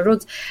Easter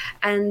Road,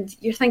 and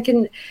you're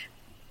thinking,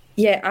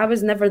 yeah, I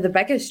was never the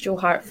biggest Joe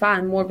Hart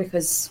fan, more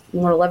because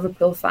more a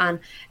Liverpool fan.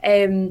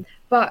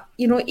 But,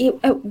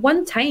 at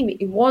one time,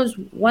 he was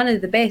one of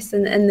the best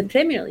in the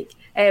Premier League.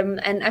 And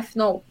if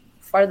not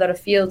further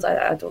afield,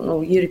 I don't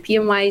know,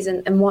 European-wise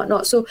and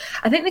whatnot. So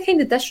I think the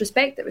kind of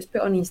disrespect that was put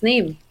on his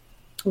name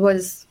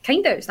was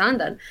kind of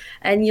outstanding.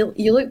 And you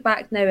look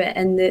back now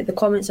and the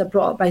comments are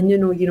brought up by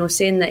Nuno,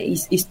 saying that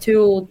he's too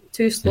old,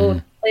 too slow,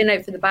 playing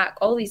out for the back,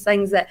 all these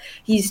things that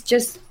he's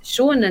just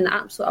shown in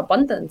absolute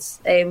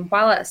abundance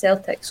while at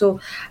Celtic. So,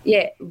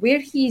 yeah, where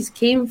he's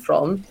came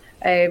from,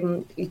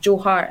 Joe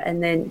Hart,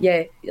 and then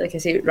like I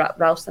say,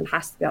 Ralston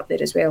has to be up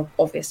there as well,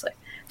 obviously.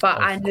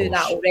 But I knew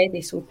that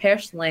already, so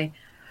personally,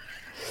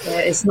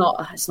 it's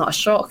not a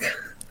shock.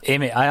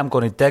 Amy, I am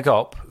going to dig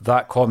up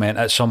that comment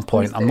at some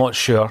point. I'm not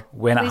sure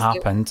when it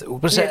happened.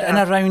 Was it in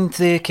around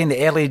the kind of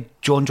early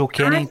John Joe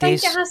Kenny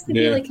days? I think it has to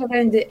be like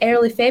around the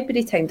early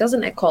February time,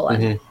 doesn't it,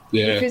 Colin? Mm-hmm.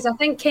 Yeah. Because I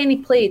think Kenny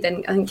played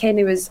and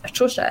Kenny was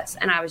atrocious,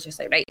 and I was just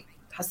like, right, it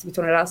has to be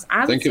Tony Ralston.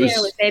 I would say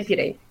early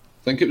February.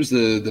 I think it was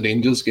the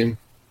Rangers game.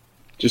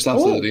 Just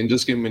after the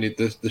Rangers game, we need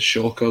the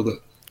shocker that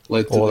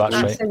led to that's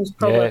right. Sounds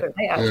probably about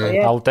right, actually,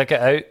 yeah. I'll dig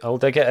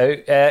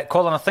it out.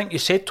 Colin, I think you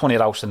said Tony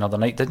Ralston the other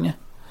night, didn't you?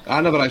 I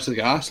never actually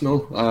got asked,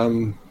 no.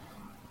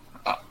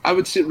 I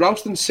would say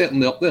Ralston's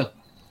certainly up there.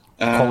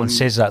 Colin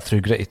says that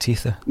through gritty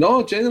teeth.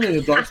 No, genuinely,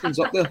 Ralston's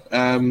up there.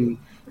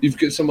 You've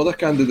got some other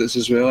candidates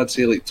as well, I'd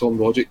say, like Tom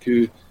Rodgick,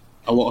 who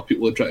a lot of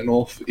people had written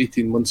off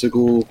 18 months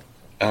ago.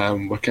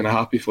 We're kind of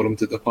happy for him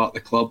to depart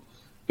the club.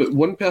 But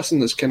one person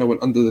that's kind of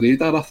went under the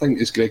radar, I think,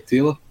 is Greg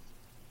Taylor.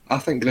 I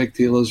think Greg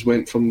Taylor's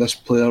went from this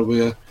player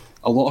where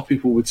a lot of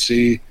people would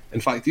say, in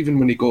fact, even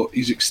when he got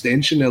his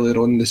extension earlier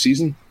on in the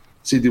season,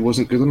 said he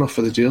wasn't good enough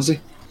for the jersey.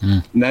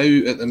 Now,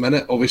 at the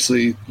minute,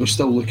 obviously, we're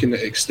still looking at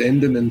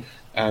extending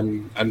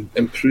and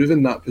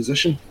improving that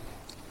position.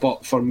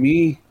 But for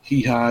me,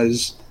 he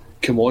has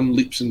come on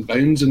leaps and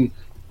bounds, and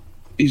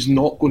he's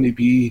not going to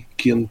be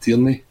Kieran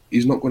Tierney.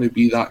 He's not going to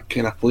be that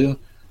kind of player.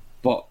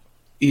 But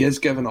he is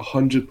given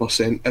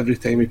 100% every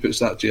time he puts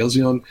that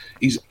jersey on.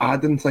 He's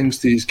adding things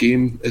to his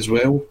game as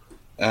well.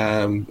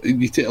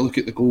 You take a look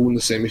at the goal in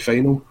the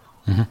semi-final.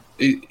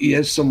 He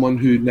is someone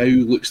who now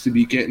looks to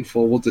be getting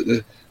forward at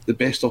the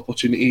best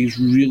opportunity. He's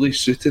really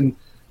suiting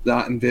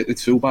that inverted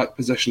fullback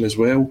position as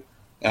well.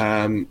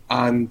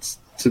 And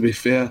to be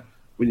fair,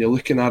 when you're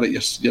looking at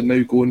it, you're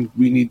now going,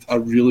 we need a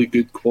really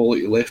good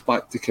quality left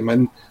back to come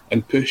in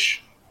and push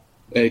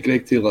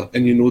Greg Taylor.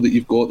 And you know that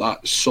you've got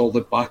that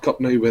solid backup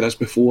now, whereas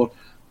before,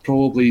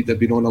 probably they've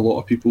been on a lot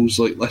of people's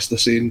list of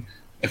saying,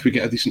 if we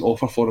get a decent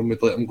offer for him,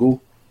 we'd let him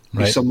go.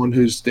 Right. He's someone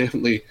who's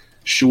definitely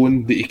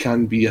shown that he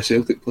can be a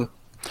Celtic player.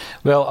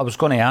 Well, I was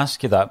going to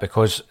ask you that,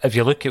 because if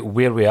you look at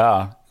where we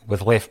are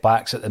with left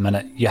backs at the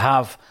minute, you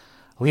have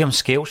Liam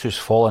Scales, who's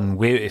fallen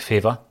way out of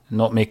favour,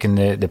 not making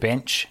the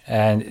bench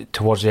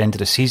towards the end of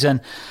the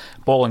season.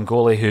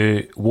 Bolingoli,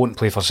 who won't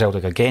play for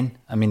Celtic again.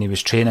 I mean, he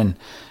was training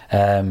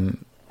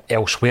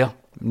elsewhere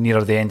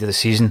near the end of the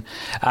season.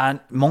 And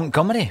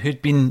Montgomery,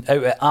 who'd been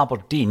out at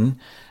Aberdeen,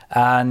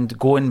 and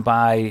going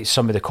by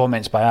some of the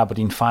comments by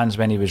Aberdeen fans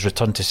when he was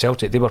returned to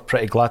Celtic, they were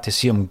pretty glad to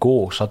see him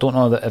go. So I don't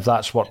know if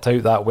that's worked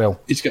out that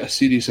well. He's got a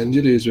serious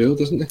injury as well,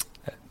 doesn't he?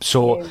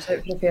 So he was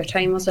out for a fair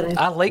time, wasn't he?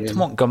 I liked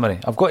Montgomery.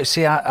 I've got to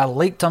say, I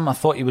liked him. I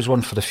thought he was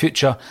one for the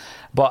future.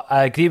 But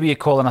I agree with you,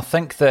 Colin. I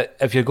think that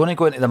if you're going to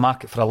go into the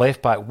market for a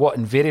left back, what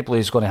invariably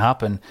is going to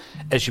happen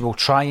is you will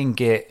try and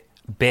get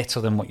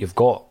better than what you've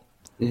got.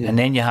 And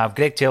then you have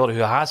Greg Taylor, who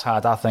has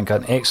had, I think,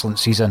 an excellent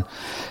season,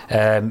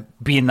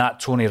 being that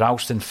Tony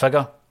Ralston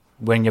figure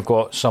when you've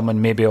got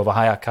someone maybe of a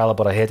higher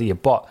calibre ahead of you.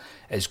 But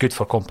it's good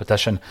for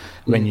competition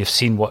when you've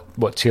seen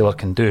what Taylor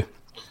can do.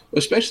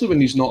 Especially when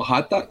he's not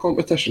had that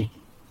competition.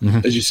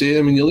 As you say,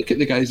 I mean, you look at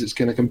the guys that's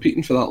kind of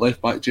competing for that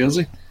left-back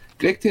jersey.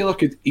 Greg Taylor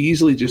could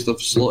easily just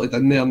have slotted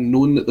in there,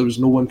 knowing that there was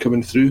no one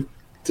coming through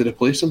to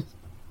replace him.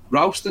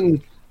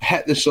 Ralston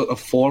hit this sort of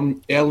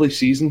form early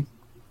season,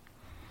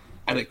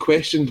 and it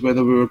questioned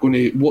whether we were going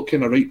to, what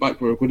kind of right back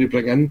we were going to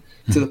bring in,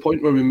 to the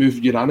point where we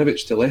moved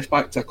Juranovic to left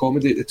back to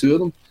accommodate the two of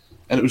them.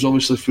 And it was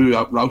obviously through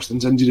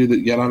Ralston's injury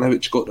that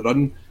Juranovic got the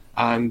run,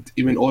 and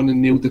he went on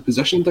and nailed the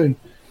position down.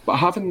 But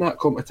having that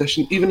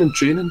competition, even in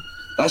training,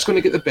 that's going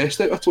to get the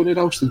best out of Tony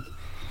Ralston.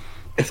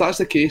 If that's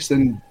the case,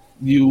 then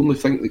you only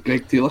think that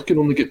Greg Taylor can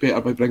only get better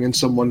by bringing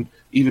someone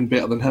even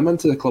better than him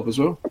into the club as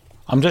well.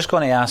 I'm just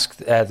going to ask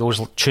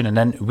those tuning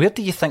in, where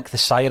do you think the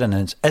siren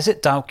is? Is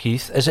it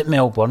Dalkeith? Is it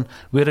Melbourne?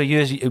 Where are you,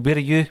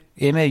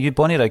 Amy? Are you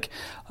Bonnyrigg?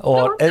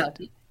 Or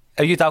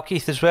are you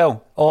Dalkeith as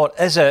well? Or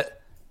is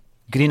it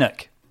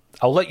Greenock?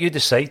 I'll let you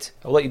decide.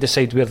 I'll let you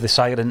decide where the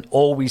siren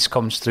always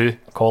comes through,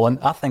 Colin.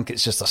 I think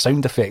it's just a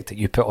sound effect that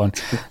you put on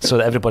so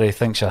that everybody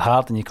thinks you're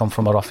hard and you come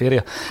from a rough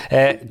area.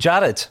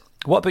 Jared,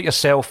 what about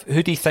yourself?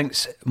 Who do you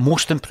think's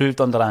most improved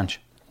under Ange?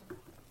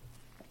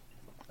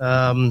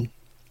 I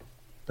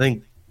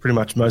think pretty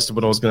much most of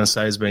what I was going to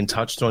say has been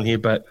touched on here,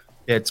 but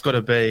yeah, it's got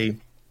to be,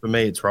 for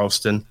me, it's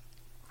Ralston,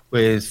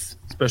 with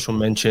special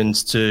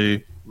mentions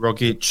to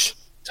Rogic,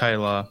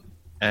 Taylor,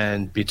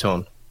 and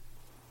Bitton.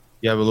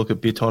 You have a look at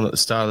Bitton at the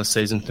start of the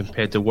season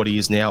compared to what he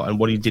is now and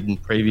what he did in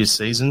previous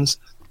seasons,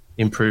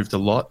 improved a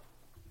lot.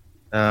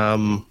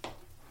 Yeah,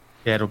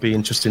 it'll be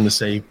interesting to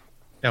see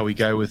how we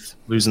go with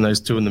losing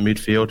those two in the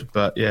midfield.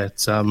 But yeah,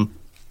 it's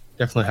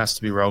definitely has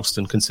to be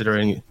Ralston,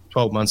 considering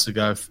 12 months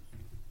ago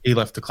he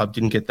left the club,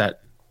 didn't get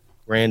that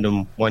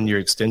random one-year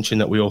extension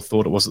that we all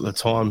thought it was at the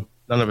time.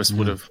 None of us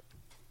would have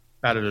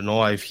batted an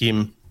eye if he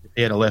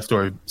had a left,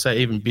 or say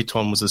even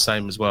Bitton was the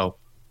same as well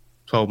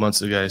 12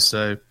 months ago.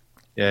 So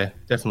yeah,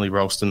 definitely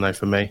Ralston though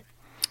for me.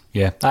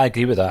 Yeah, I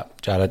agree with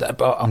that, Jared.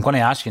 But I'm going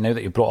to ask you now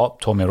that you brought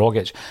up Tommy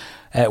Rogic.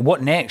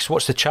 What next?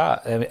 What's the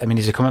chat? I mean,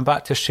 is he coming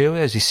back to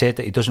Australia? Has he said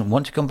that he doesn't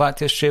want to come back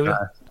to Australia?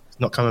 He's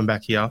not coming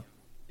back here.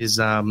 He's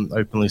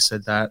openly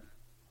said that.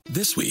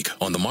 This week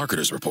on The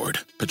Marketer's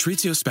Report,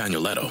 Patrizio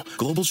Spagnoletto,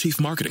 Global Chief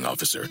Marketing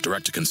Officer,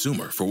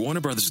 Direct-to-Consumer for Warner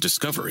Brothers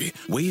Discovery,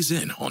 weighs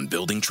in on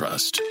building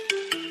trust.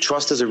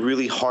 Trust is a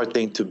really hard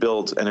thing to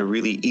build and a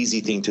really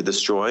easy thing to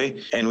destroy,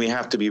 and we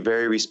have to be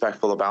very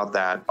respectful about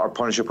that. Our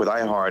partnership with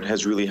iHeart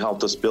has really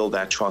helped us build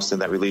that trust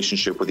and that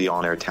relationship with the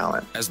on-air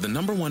talent. As the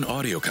 #1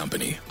 audio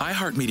company,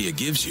 iHeartMedia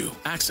gives you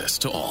access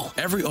to all.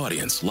 Every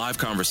audience, live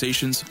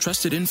conversations,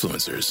 trusted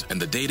influencers,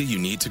 and the data you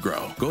need to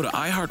grow. Go to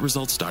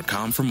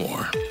iHeartResults.com for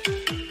more.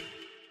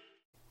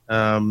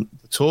 The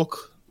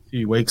talk a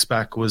few weeks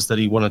back was that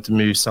he wanted to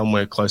move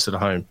somewhere closer to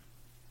home.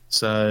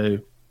 So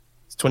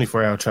it's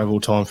 24-hour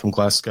travel time from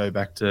Glasgow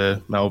back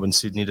to Melbourne,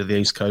 Sydney to the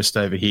East Coast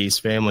over here. His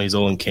family's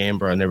all in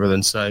Canberra and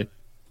everything, so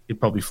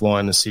he'd probably fly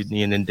into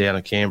Sydney and then down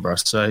to Canberra.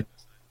 So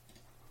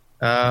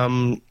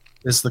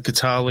there's the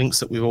Qatar links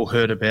that we've all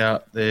heard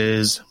about.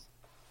 There's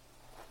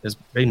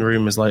been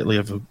rumours lately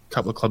of a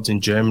couple of clubs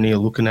in Germany are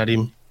looking at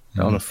him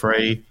on a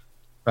free,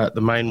 but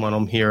the main one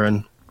I'm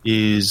hearing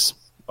is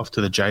off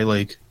to the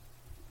J-League.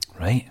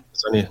 Right.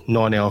 It's only a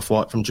 9-hour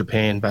flight from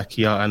Japan back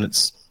here, and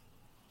it's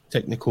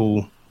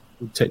technical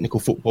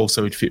football,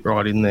 so he'd fit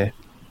right in there.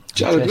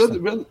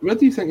 Jared, where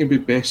do you think he'd be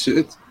best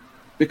suited?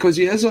 Because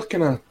he is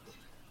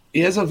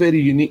a very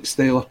unique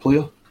style of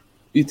player.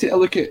 You take a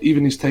look at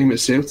even his time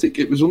at Celtic,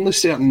 it was only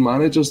certain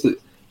managers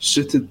that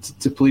suited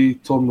to play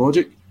Tom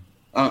Rogic.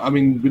 I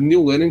mean, when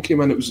Neil Lennon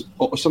came in, it was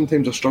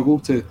sometimes a struggle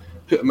to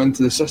put him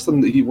into the system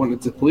that he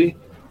wanted to play.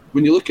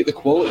 When you look at the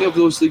quality of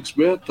those leagues,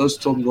 where does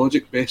Tom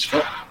Rogic best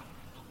fit?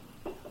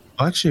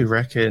 I actually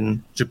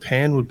reckon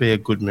Japan would be a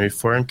good move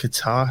for him.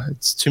 Qatar,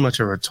 it's too much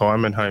of a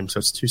retirement home, so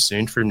it's too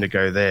soon for him to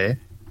go there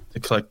to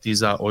collect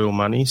his oil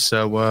money.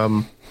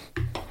 So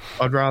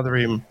I'd rather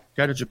him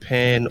go to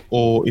Japan,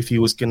 or if he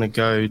was going to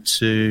go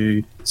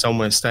to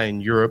somewhere, stay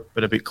in Europe,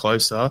 but a bit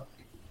closer,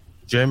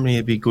 Germany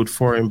would be good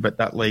for him, but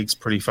that league's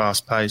pretty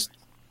fast-paced.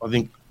 I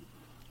think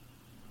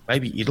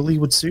maybe Italy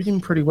would suit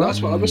him pretty well.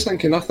 That's what I was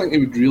thinking. I think he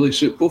would really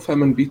suit, both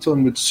him and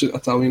Beaton would suit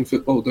Italian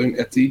football down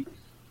to a T.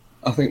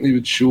 I think they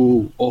would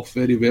show off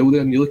very well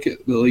there. And you look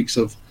at the likes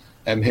of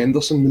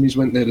Henderson when he's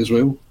went there as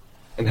well,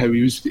 and how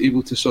he was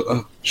able to sort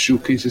of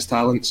showcase his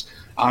talents.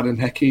 Aaron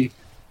Hickey.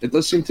 It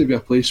does seem to be a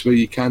place where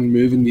you can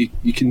move and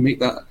you can make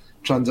that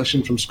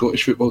transition from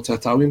Scottish football to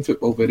Italian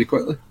football very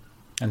quickly.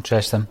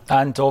 Interesting.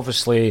 And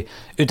obviously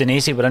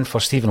Udinese were in for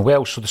Stephen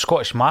Welsh, so the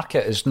Scottish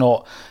market is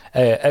not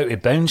out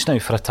of bounds now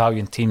for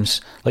Italian teams.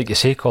 Like you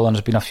say, Colin,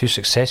 there's been a few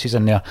successes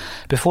in there.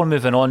 Before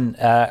moving on,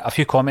 a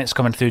few comments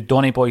coming through.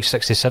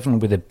 Donnyboy67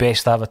 with the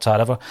best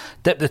avatar ever.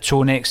 Dip the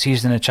toe next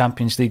season in the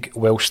Champions League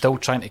while still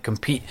trying to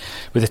compete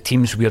with the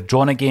teams we're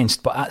drawn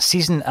against. But at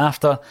season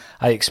after,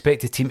 I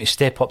expect the team to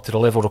step up to the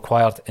level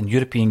required in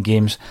European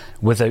games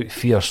without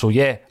fear. So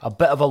yeah, a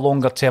bit of a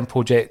longer term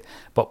project,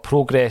 but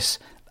progress,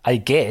 I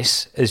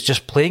guess, is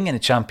just playing in the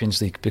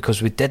Champions League,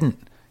 because we didn't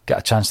get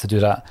a chance to do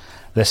that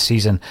this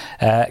season.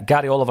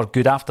 Gary Oliver,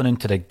 good afternoon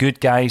to the good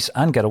guys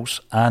and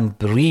girls, and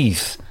breathe.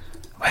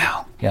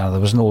 Well, yeah, there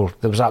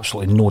was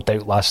absolutely no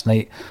doubt last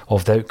night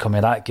of the outcome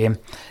of that game.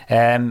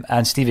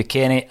 And Stevie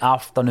Kenny,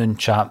 afternoon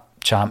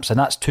champs, and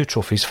that's 2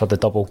 trophies for the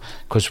double,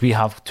 because we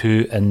have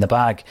 2 in the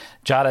bag.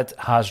 Jared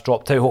has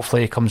dropped out.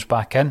 Hopefully he comes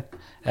back in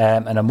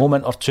a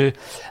moment or two.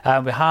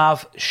 We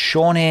have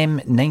Sean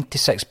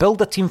M96.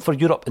 Build a team for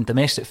Europe and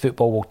domestic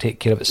football will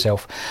take care of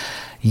itself.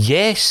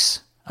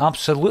 Yes,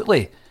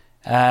 absolutely.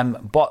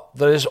 But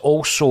there is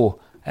also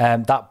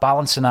that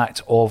balancing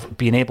act of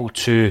being able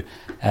to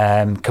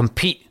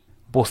compete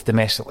both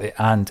domestically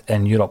and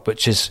in Europe,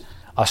 which is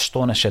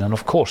astonishing. And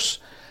of course,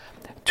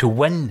 to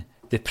win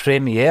the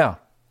Premier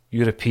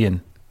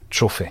European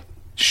trophy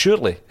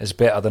surely is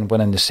better than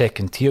winning the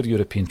second tier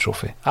European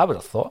trophy, I would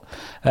have thought.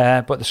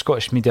 But the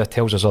Scottish media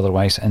tells us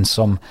otherwise in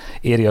some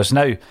areas.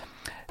 Now,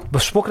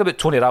 we've spoken about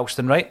Tony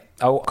Ralston, right?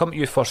 I'll come to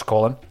you first,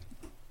 Colin.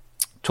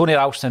 Tony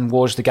Ralston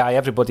was the guy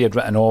everybody had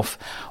written off,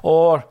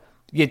 or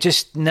you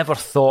just never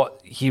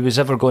thought he was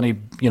ever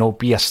going to,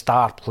 be a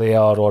star player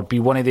or be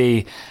one of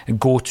the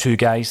go-to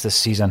guys this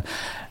season.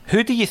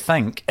 Who do you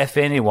think, if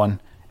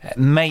anyone,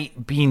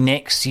 might be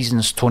next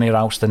season's Tony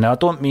Ralston? Now, I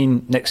don't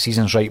mean next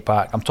season's right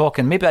back. I'm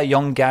talking maybe a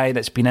young guy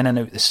that's been in and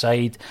out the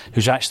side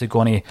who's actually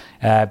going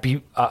to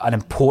be an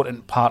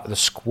important part of the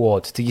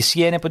squad. Do you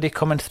see anybody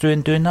coming through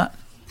and doing that?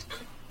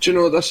 Do you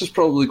know, this is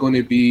probably going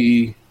to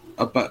be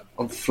a bit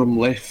from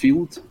left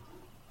field,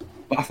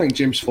 but I think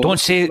James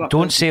Forrest...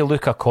 Don't say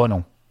Luca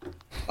Connell.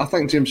 I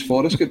think James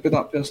Forrest could be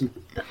that person.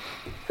 Do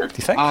you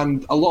think?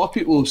 And a lot of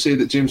people say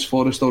that James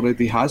Forrest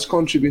already has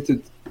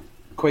contributed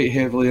quite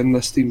heavily in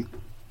this team.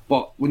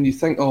 But when you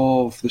think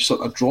of the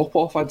sort of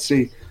drop-off, I'd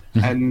say,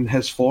 in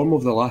his form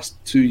over the last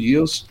 2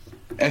 years,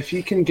 if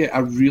he can get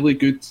a really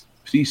good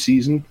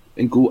pre-season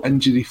and go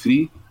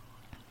injury-free,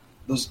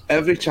 there's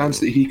every chance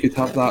that he could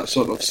have that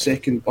sort of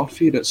second buff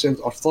here at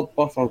centre, or third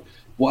buff, or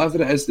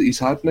whatever it is that he's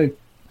had now.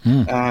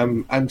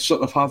 And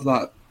sort of have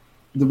that,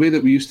 the way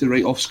that we used to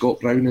write off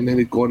Scott Brown and then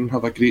he'd go on and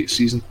have a great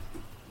season.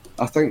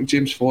 I think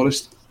James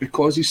Forrest,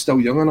 because he's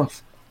still young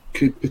enough,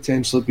 could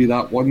potentially be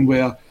that one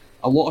where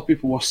a lot of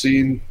people were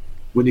saying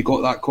when he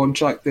got that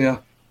contract there,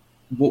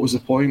 what was the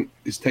point?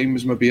 His time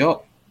was maybe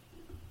up.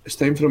 It's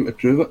time for him to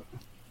prove it.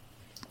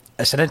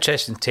 It's an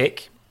interesting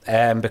take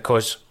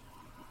because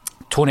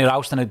Tony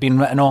Ralston had been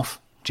written off.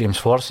 James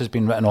Forrest has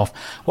been written off.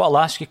 What I'll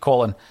ask you,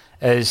 Colin,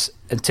 is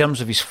in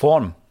terms of his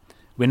form,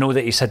 we know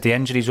that he's had the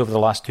injuries over the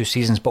last 2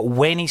 seasons, but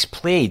when he's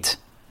played,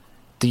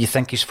 do you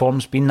think his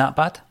form's been that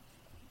bad?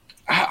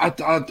 I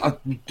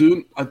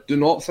do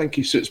not think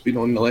he suits being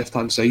on the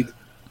left-hand side.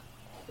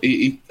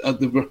 They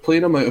were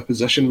playing him out of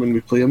position when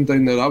we play him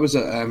down there. I was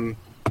at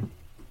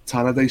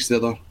Tannadice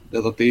the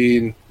other day,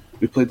 and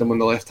we played him on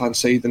the left-hand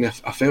side, and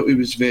I felt he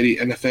was very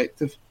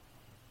ineffective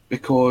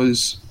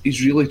because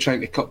he's really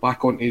trying to cut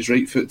back onto his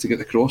right foot to get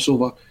the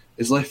crossover.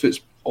 His left foot's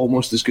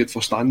almost as good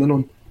for standing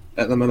on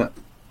at the minute.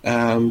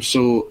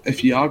 So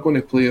if you are going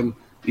to play him,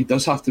 he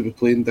does have to be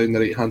playing down the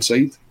right-hand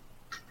side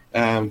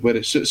where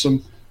it suits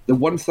him. The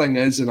one thing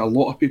is, and a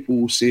lot of people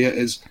will say it,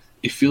 is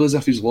he feels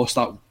as if he's lost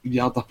that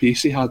yard of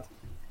pace he had,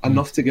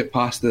 enough to get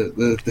past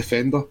the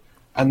defender.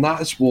 And that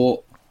is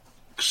what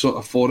sort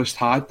of Forrest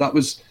had. That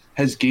was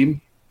his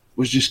game,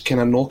 was just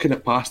kind of knocking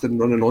it past and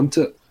running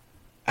onto it.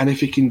 And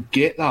if he can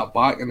get that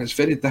back, and it's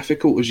very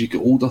difficult as you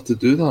get older to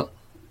do that,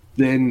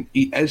 then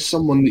he is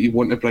someone that you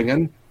want to bring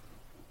in.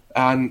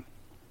 And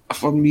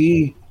for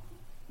me,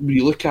 when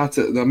you look at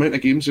it, the amount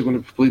of games they're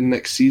going to be playing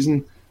next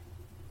season,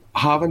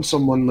 having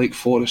someone like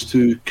Forrest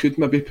who could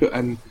maybe put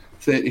in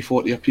 30,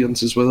 40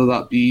 appearances, whether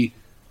that be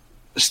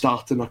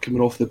starting or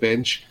coming off the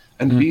bench,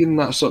 and being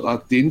that sort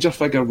of danger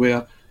figure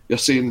where you're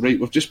saying, right,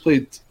 we've just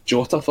played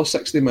Jota for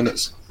 60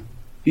 minutes,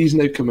 he's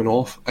now coming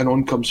off, and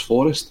on comes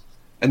Forrest,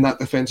 and that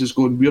defence is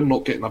going, we're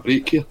not getting a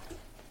break here.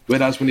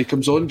 Whereas when he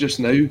comes on just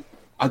now,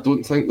 I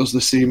don't think there's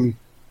the same,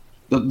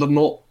 they're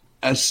not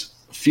as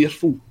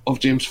fearful of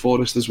James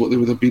Forrest as what they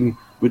would have been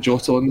with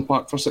Jota on the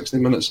park for 60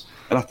 minutes,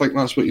 and I think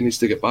that's what he needs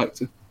to get back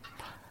to.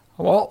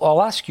 Well,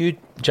 I'll ask you,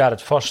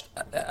 Jared, first,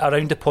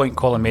 around the point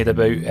Colin made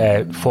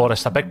about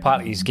Forrest. A big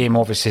part of his game,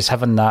 obviously, is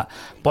having that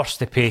burst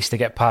of pace to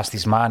get past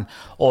his man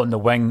on the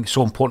wing,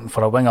 so important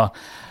for a winger.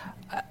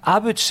 I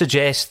would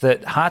suggest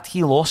that had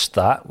he lost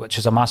that, which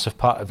is a massive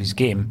part of his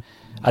game,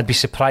 I'd be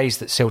surprised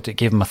that Celtic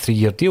gave him a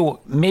 3-year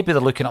deal. Maybe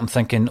they're looking at him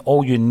thinking,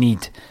 all you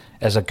need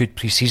is a good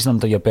pre-season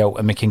under your belt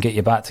and we can get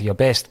you back to your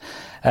best.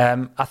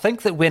 I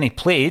think that when he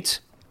played,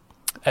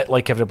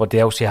 like everybody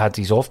else, he had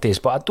his off days,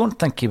 but I don't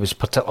think he was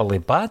particularly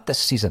bad this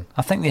season.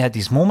 I think they had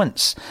his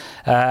moments.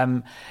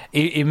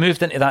 He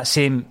moved into that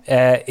same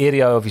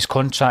area of his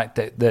contract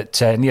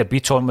that Near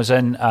Beaton was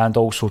in, and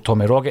also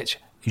Tommy Rogic.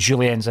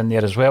 Julien's in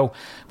there as well,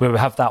 where we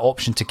have that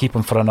option to keep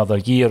him for another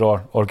year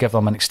or give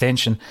them an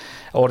extension,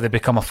 or they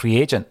become a free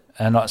agent,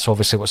 and that's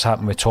obviously what's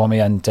happened with Tommy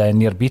and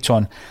Near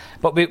Beaton.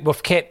 But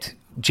we've kept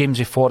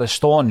Jamesy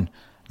Forrest on.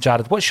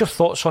 Jared, what's your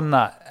thoughts on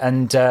that,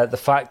 and the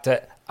fact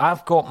that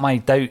I've got my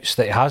doubts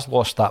that he has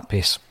lost that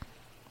pace?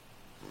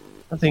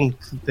 I think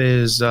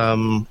there's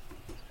you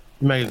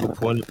made a good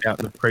point about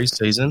the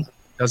pre-season.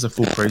 Does a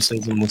full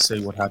pre-season, we'll see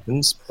what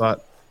happens.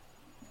 But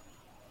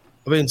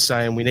I've been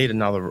saying we need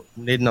another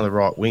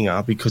right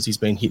winger because he's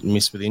been hit and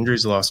miss with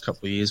injuries the last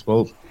couple of years.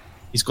 Well,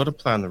 he's got to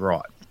play on the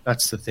right.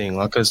 That's the thing.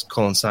 Like as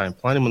Colin's saying,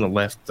 playing him on the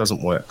left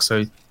doesn't work. So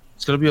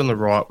he's got to be on the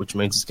right, which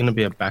means he's going to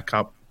be a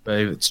backup.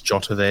 Maybe it's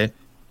Jota there,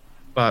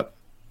 but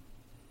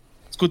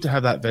it's good to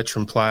have that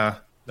veteran player.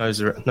 Knows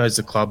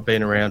the club,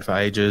 been around for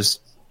ages.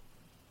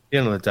 At the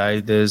end of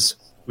the day,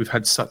 we've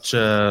had such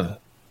a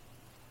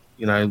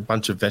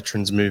bunch of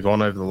veterans move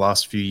on over the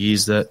last few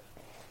years that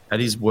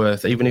is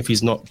worth, even if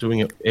he's not doing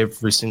it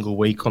every single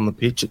week on the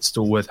pitch, it's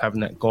still worth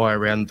having that guy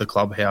around the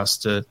clubhouse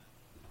to,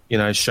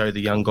 show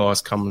the young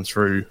guys coming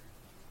through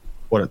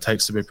what it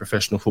takes to be a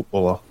professional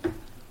footballer.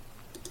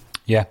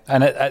 Yeah,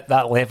 and at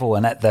that level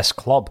and at this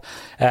club.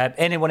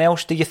 Anyone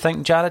else, do you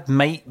think, Jared,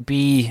 might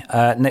be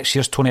next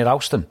year's Tony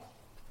Ralston?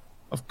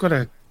 I've got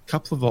a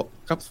couple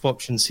of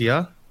options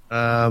here.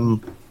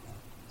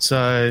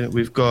 So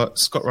we've got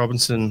Scott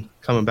Robinson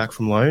coming back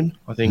from loan.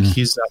 I think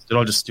did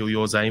I just steal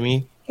yours,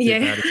 Amy?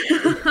 Yeah.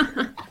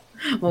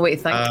 Well, what do you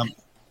think?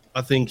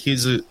 I think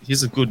he's a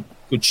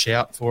good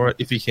shout for it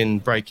if he can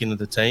break into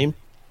the team.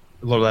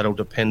 A lot of that will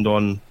depend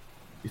on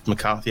if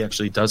McCarthy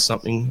actually does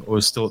something or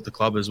is still at the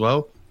club as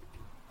well.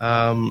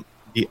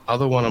 The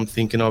other one I'm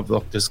thinking of,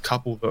 look, there's a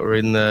couple that are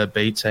in the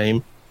B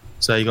team.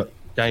 So you got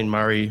Dane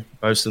Murray,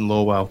 Bosun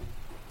Lorwell.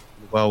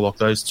 Well, like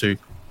those two,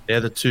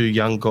 they're the two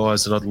young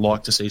guys that I'd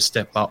like to see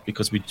step up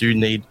because we do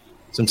need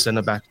some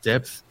centre-back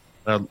depth.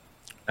 And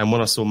when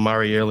I saw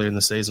Murray earlier in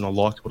the season, I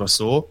liked what I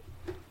saw.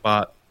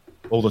 But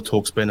all the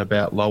talk's been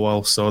about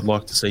Lowell, so I'd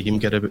like to see him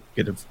get a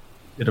bit of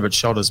a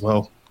shot as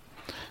well.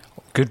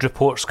 Good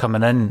reports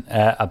coming in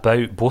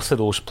about both of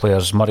those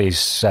players.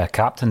 Murray's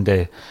captained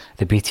the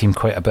B team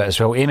quite a bit as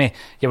well. Amy,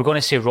 you were going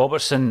to say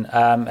Robertson.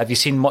 Have you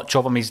seen much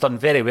of him? He's done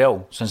very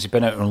well since he's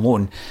been out on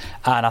loan.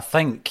 And I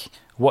think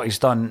what he's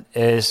done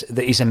is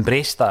that he's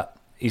embraced that.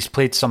 He's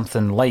played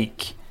something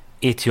like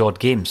 80-odd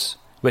games,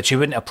 which he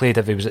wouldn't have played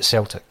if he was at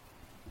Celtic.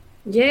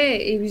 Yeah,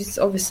 he was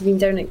obviously been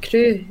down at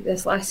Crewe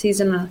this last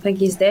season. I think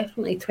he's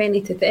definitely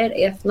 20 to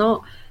 30, if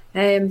not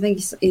I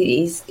think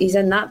he's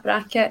in that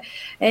bracket,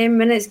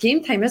 and it's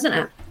game time, isn't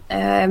it?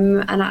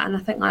 And I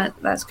think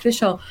that's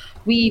crucial.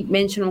 We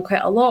mention him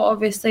quite a lot.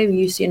 Obviously, we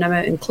used to see him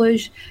out in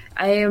Cluj.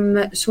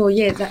 So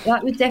yeah,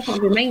 that would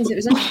definitely be mine. It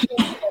was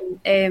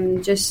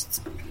interesting.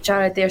 Just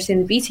Jared there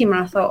saying the B team,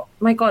 and I thought,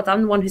 my God,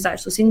 I'm the one who's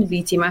actually seen the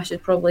B team. I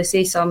should probably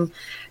say some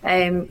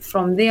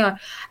from there.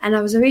 And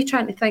I was away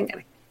trying to think,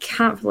 and I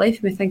can't for the life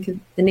of me think of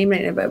the name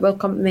right now, but it will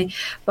come to me.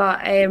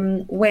 But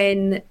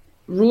when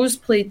Rose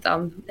played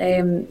them,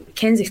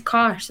 Kenzie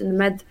Cars in the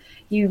mid,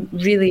 you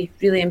really,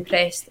 really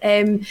impressed.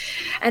 And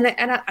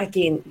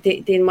again,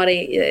 Dane Murray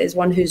is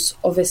one who's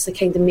obviously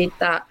kind of made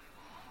that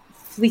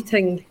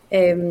fleeting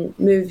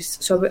moves,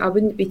 so I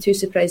wouldn't be too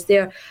surprised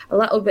there. A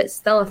little bit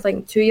still, I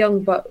think, too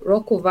young, but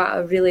Rocco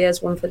Vata really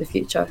is one for the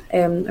future.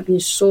 I've been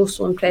so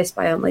impressed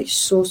by him, like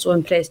so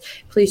impressed.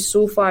 Plays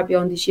so far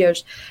beyond his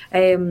years.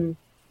 And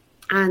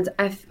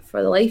if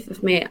for the life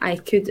of me I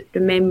could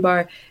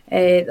remember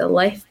the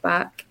left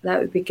back, that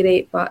would be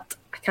great, but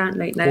I can't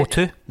right now.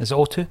 O2? Is it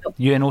O2?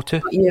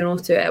 UNO2?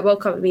 UNO2. It will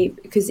come to me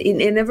because he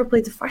never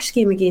played the first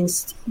game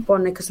against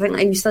Bournemouth, because I think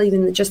he was still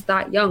even just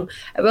that young.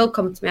 It will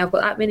come to me. I've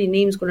got that many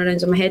names going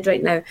around in my head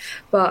right now.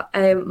 But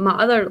my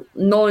other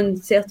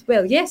non-Celtic,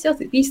 well, yeah,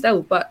 Celtic B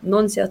still, but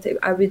non-Celtic,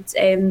 I would,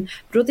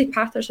 Brodie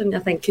Patterson, I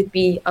think, could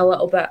be a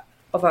little bit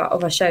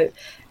of a shout.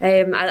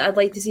 I'd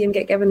like to see him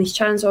get given his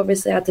chance.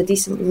 Obviously, had a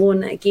decent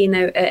loan again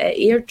out at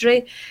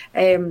Airdrie,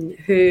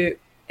 who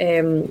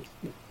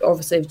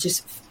obviously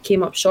just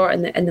came up short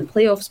in the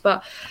playoffs.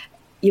 But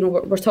you know,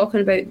 we're talking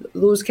about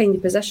those kind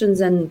of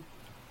positions, and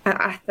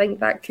I think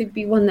that could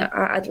be one that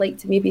I'd like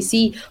to maybe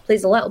see.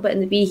 Plays a little bit in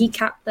the B. He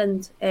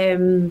captained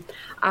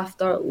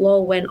after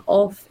Law went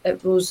off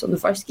at Rose on the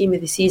first game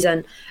of the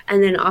season,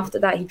 and then after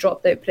that he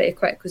dropped out pretty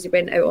quick because he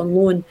went out on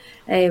loan.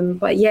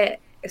 But yeah,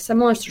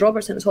 similar to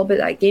Robertson, it's all about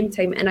that game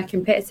time in a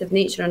competitive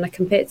nature, in a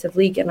competitive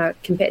league, and a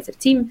competitive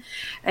team.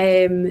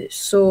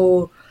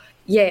 So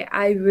yeah,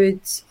 I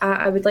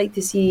would like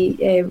to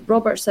see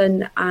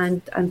Robertson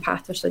and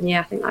Patterson.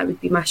 Yeah, I think that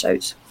would be my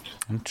shouts.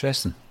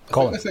 Interesting.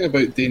 The thing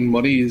about Dane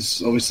Murray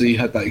is obviously he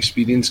had that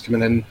experience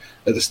coming in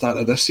at the start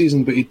of this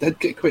season, but he did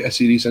get quite a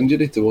serious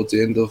injury towards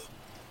the end of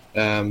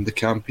the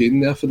campaign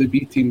there for the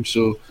B team.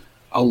 So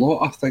a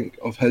lot, I think,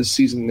 of his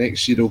season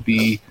next year will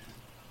be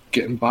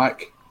getting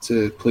back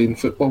to playing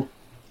football,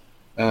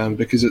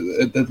 because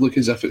it did look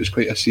as if it was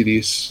quite a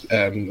serious.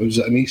 Was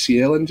it an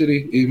ACL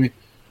injury, Amy?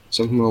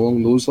 Something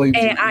along those lines.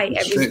 Aye, it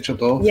was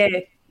stretchered off. Yeah,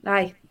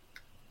 aye.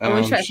 I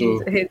wish I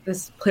could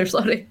this player.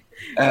 Sorry.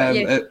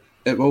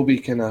 It will be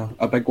kind of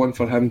a big one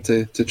for him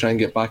to try and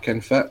get back in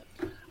fit.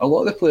 A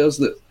lot of the players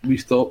that we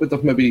thought would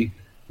have maybe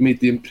made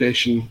the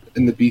impression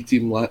in the B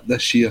team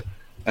this year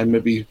and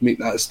maybe make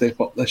that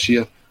step up this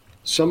year,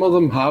 some of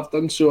them have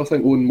done so. I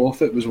think Owen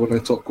Moffat was one of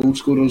the top goal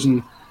scorers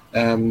in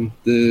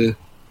the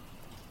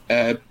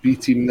B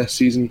team this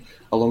season,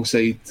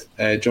 alongside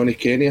Johnny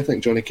Kenny. I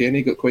think Johnny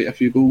Kenny got quite a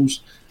few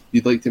goals.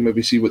 You'd like to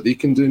maybe see what they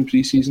can do in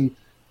pre-season.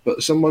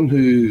 But someone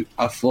who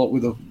I thought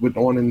would have went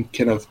on and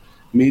kind of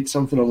made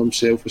something of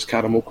himself was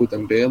Karamoko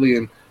Dembele,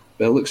 and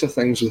by the looks of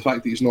things, the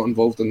fact that he's not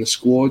involved in the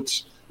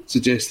squads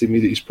suggests to me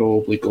that he's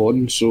probably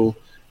gone. So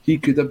he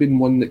could have been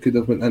one that could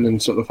have went in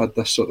and sort of had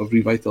this sort of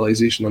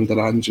revitalisation under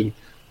Ange, and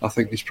I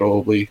think he's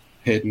probably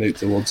heading out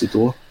towards the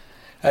door.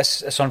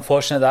 It's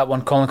unfortunate, that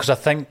one, Colin, because I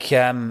think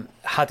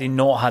had he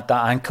not had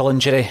that ankle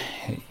injury,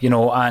 you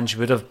know, Ange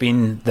would have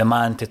been the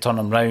man to turn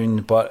him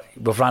round. But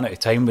we've ran out of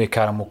time with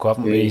Karamoko,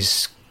 haven't we?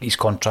 His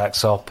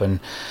contract's up, and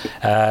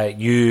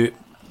you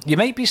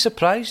might be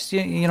surprised.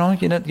 You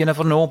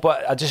never know.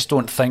 But I just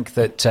don't think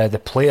that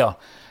the player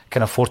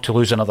can afford to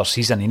lose another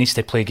season. He needs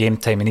to play game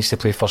time. He needs to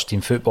play first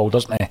team football,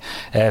 doesn't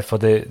he? For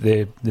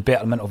the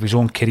betterment of his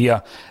own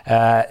career.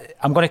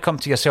 I'm going to come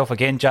to yourself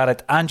again,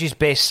 Jared. Ange's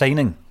best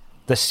signing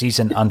this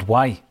season, and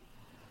why?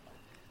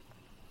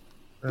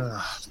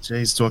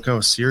 Jeez, do I go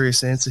a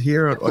serious answer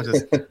here? I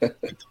just take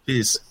the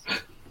piss.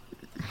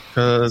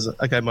 Because,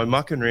 okay, my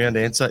muck and round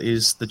answer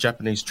is the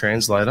Japanese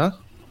translator.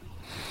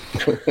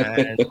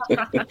 And,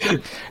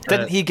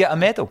 didn't he get a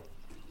medal?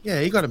 Yeah,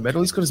 he got a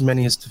medal. He's got as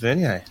many as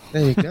Tavernier.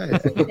 There you go.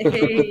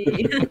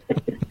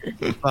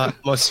 But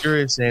my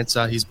serious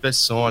answer, his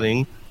best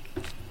signing,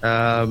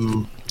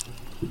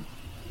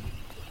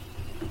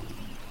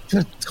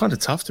 it's kind of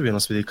tough, to be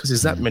honest with you, because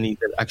there's that many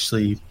that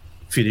actually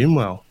fit in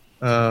well.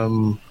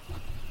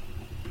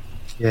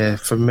 Yeah,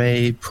 for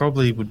me,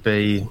 probably would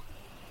be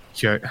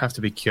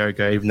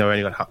Kyogo, even though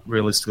he only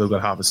realistically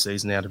got half a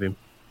season out of him.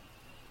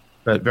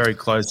 But very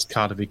close.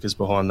 Carter Vickers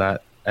behind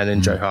that, and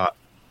then Joe Hart.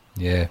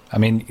 Yeah, I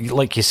mean,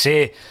 like you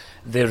say,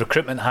 the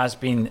recruitment has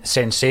been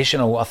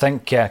sensational. I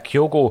think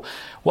Kyogo,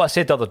 what I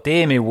said the other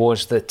day, Amy,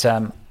 was that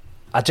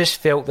I just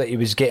felt that he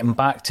was getting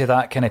back to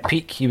that kind of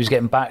peak. He was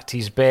getting back to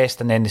his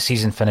best, and then the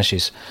season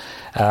finishes.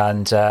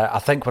 And I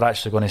think we're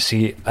actually going to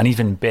see an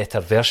even better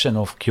version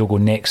of Kyogo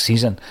next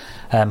season,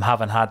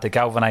 having had the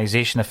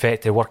galvanisation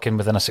effect of working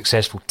within a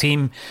successful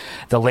team,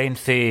 the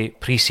lengthy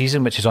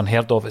pre-season, which is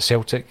unheard of at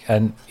Celtic,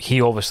 and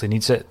he obviously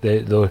needs it.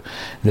 The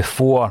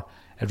 4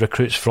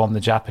 recruits from the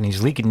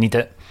Japanese league and need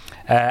it.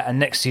 And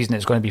next season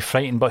it's going to be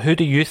frightening. But who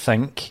do you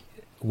think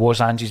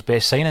was Angie's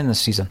best signing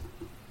this season?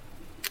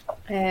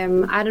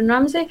 Aaron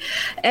Ramsey.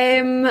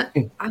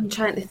 I'm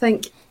trying to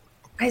think.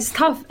 It's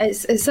tough.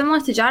 It's similar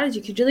to Jared.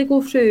 You could really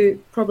go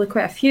through probably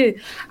quite a few.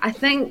 I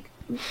think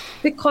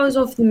because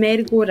of the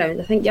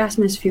merry-go-round, I think you asked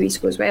me this a few weeks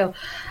ago as well.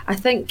 I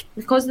think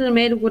because of the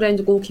merry-go-round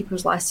of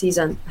goalkeepers last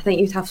season, I think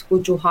you'd have to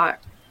go Joe Hart.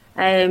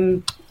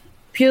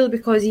 Purely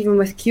because even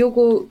with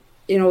Kyogo,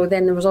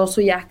 then there was also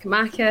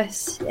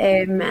Giakoumakis,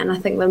 and I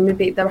think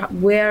there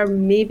were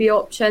maybe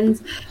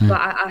options,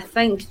 but I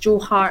think Joe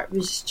Hart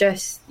was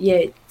just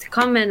to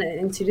come in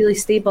and to really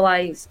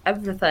stabilise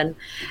everything.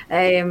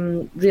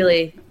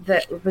 Really,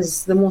 that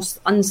was the most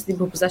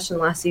unstable position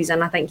last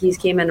season. I think he's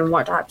came in and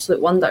worked absolute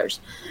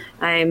wonders.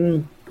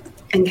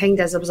 And kind of,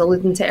 as I was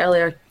alluding to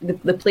earlier,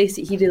 the place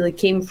that he really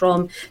came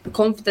from, the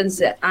confidence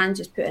that Ange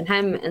has put in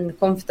him, and the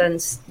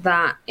confidence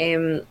that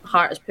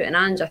Hart has put in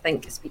Ange, I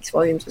think speaks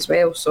volumes as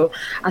well. So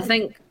I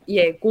think,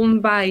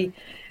 going by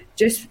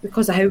just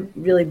because of how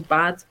really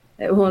bad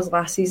it was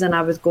last season,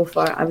 I would go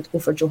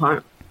for Joe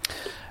Hart.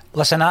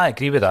 Listen, I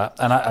agree with that,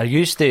 and I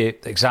used the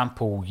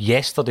example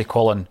yesterday,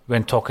 Colin,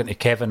 when talking to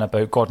Kevin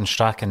about Gordon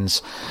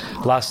Strachan's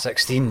last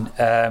 16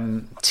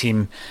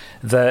 team,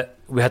 that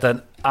we had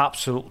an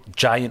absolute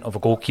giant of a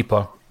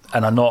goalkeeper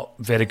and a not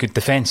very good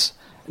defence.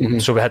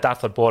 So we had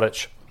Arthur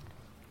Boric.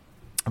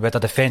 We had a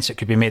defence that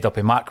could be made up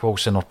of Mark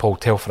Wilson or Paul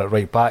Telfer at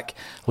right back.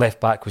 Left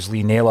back was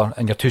Lee Naylor,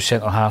 and your two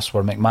centre halves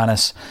were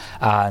McManus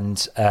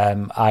and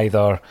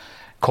either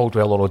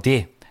Caldwell or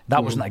O'Day.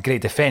 That wasn't a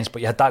great defence,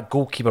 but you had that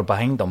goalkeeper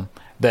behind them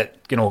that,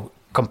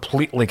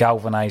 completely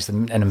galvanised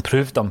and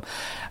improved them.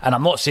 And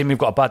I'm not saying we've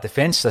got a bad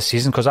defence this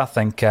season, because I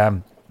think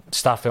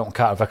Starfelt and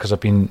Carter Vickers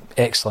have been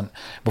excellent.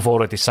 We've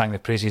already sang the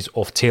praises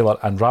of Taylor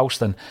and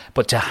Ralston,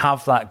 but to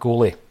have that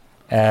goalie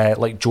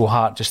like Joe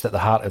Hart just at the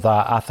heart of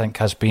that, I think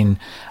has been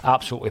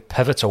absolutely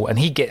pivotal, and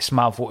he gets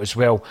my vote as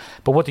well.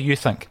 But what do you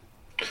think?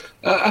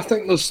 I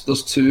think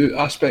there's two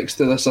aspects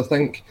to this. I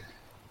think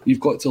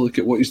you've got to look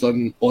at what he's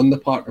done on the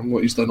park and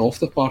what he's done off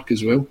the park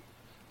as well.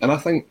 And I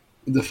think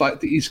the fact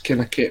that he's kind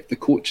of kept the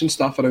coaching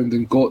staff around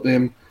and got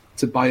them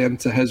to buy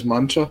into his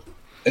mantra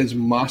is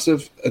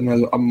massive,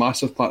 and a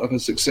massive part of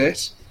his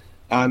success.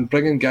 And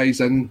bringing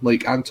guys in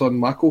like Anton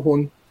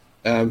McElhone,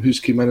 who's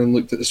came in and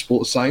looked at the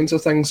sports science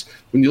of things.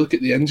 When you look at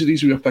the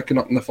injuries we were picking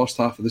up in the first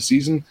half of the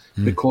season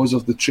because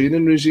of the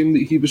training regime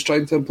that he was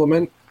trying to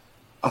implement,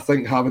 I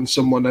think having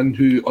someone in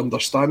who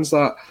understands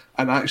that,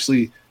 and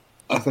actually,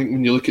 I think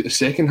when you look at the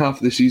second half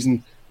of the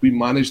season, we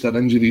managed our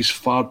injuries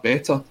far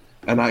better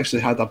and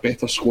actually had a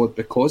better squad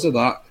because of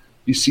that.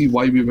 You see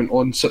why we went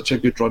on such a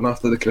good run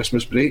after the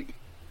Christmas break.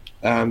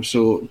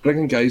 So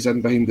bringing guys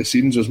in behind the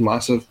scenes was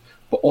massive.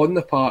 But on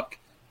the park,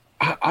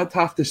 I'd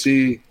have to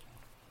say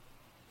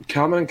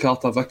Cameron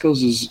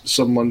Carter-Vickers is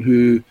someone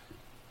who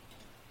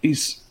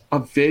is a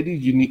very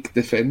unique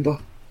defender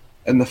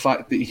in the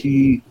fact that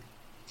he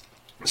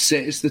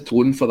sets the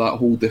tone for that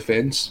whole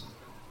defence.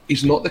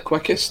 He's not the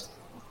quickest,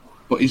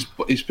 but his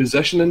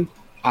positioning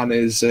and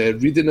his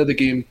reading of the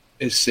game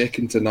is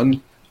second to none,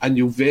 and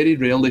you'll very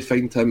rarely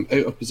find him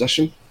out of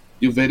position.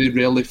 You'll very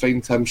rarely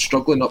find him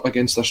struggling up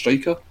against a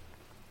striker.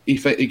 He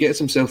gets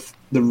himself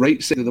the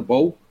right side of the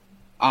ball,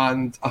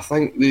 and I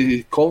think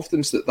the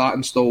confidence that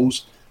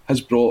installs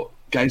has brought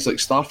guys like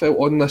Starfelt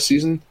on this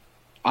season,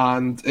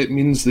 and it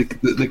means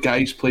the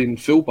guys playing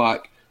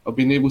fullback have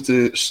been able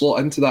to slot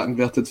into that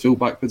inverted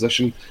fullback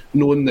position,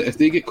 knowing that if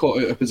they get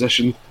caught out of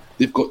position,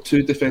 they've got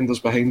two defenders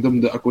behind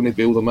them that are going to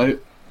bail them out,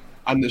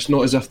 and it's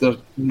not as if they're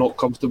not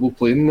comfortable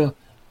playing there.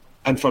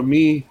 And for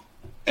me,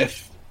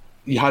 if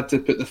you had to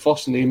put the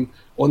first name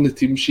on the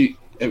team sheet,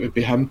 it would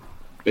be him,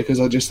 because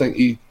I just think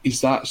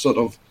he's that sort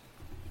of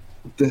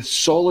the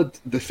solid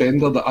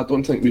defender that I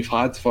don't think we've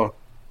had for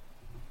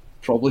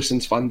probably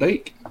since Van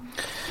Dijk.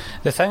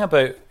 The thing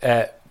about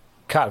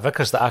Carter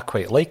Vickers that I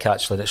quite like,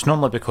 actually, and it's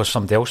normally because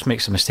somebody else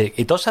makes a mistake,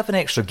 he does have an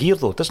extra gear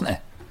though, doesn't he?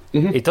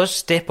 He does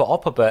step it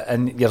up a bit,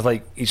 and you're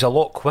like, he's a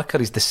lot quicker,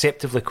 he's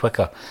deceptively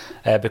quicker,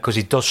 because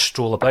he does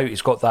stroll about.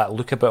 He's got that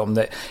look about him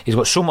that he's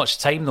got so much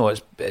time though,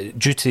 it's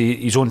due to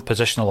his own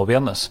positional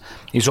awareness.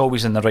 He's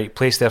always in the right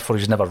place, therefore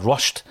he's never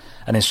rushed,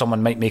 and then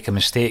someone might make a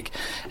mistake.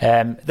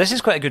 This is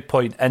quite a good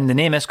point, and the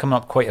name is coming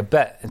up quite a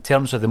bit in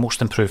terms of the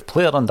most improved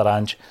player under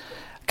Ange,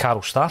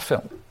 Carl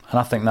Starfelt. And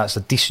I think that's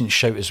a decent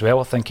shout as well.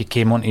 I think he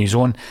came onto his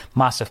own.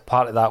 Massive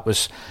part of that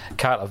was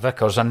Carter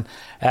Vickers. And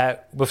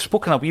we've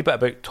spoken a wee bit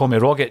about Tommy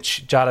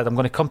Rogic. Jared, I'm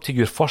going to come to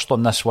you first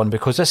on this one,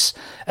 because this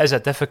is a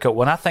difficult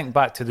one. I think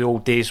back to the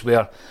old days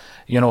where,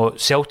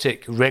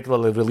 Celtic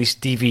regularly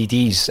released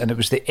DVDs, and it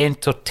was the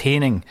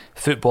entertaining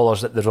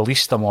footballers that they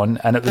released them on.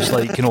 And it was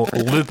like,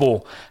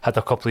 Lubo had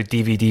a couple of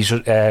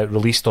DVDs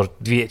released, or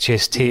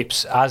VHS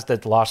tapes, as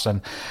did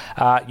Larson.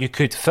 You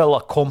could fill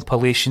a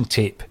compilation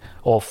tape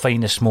of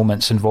finest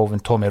moments involving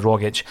Tommy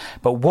Rogic.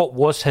 But what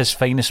was his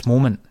finest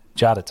moment,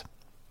 Jared?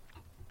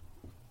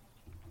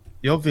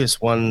 The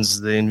obvious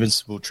one's the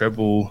invincible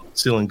treble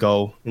sealing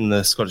goal in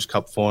the Scottish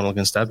Cup final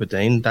against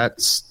Aberdeen.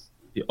 That's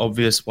the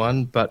obvious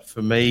one, but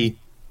for me,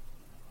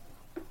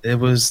 there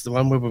was the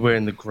one where we're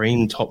wearing the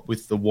green top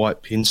with the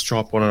white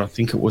pinstripe on it. I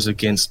think it was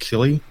against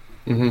Killy.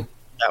 Mm-hmm.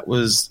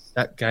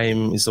 That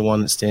game is the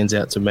one that stands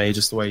out to me,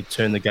 just the way he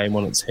turned the game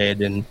on its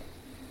head, and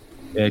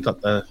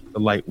got the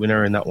late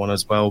winner in that one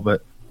as well.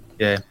 But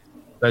yeah,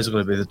 those are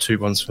going to be the two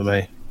ones for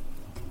me.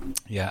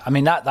 Yeah, I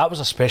mean, that was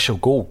a special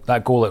goal.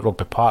 That goal at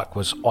Rugby Park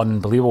was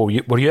unbelievable.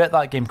 Were you at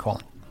that game,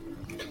 Colin?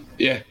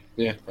 Yeah,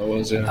 I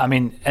was, yeah. I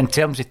mean, in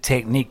terms of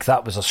technique,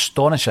 that was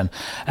astonishing.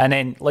 And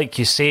then, like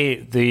you say,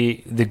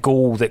 the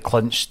goal that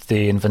clinched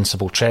the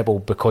Invincible treble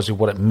because of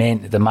what it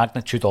meant, the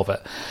magnitude of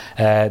it,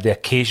 the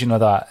occasion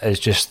of that is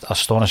just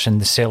astonishing,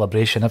 the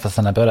celebration,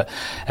 everything about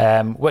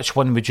it. Which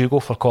one would you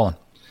go for, Colin?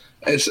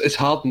 It's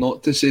hard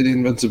not to say the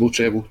Invincible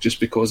treble just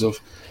because of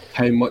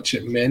how much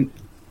it meant.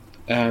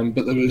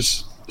 But there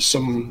was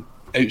some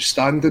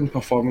outstanding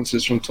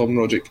performances from Tom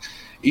Roderick,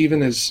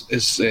 even as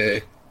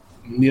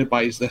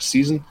nearby as this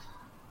season.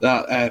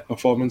 That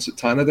performance at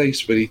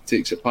Tannadice where he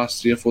takes it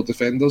past 3 or 4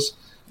 defenders,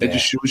 it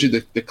just shows you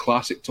the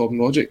classic Tom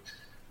Roderick.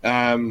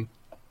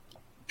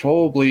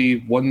 Probably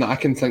one that I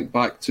can think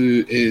back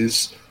to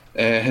is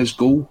his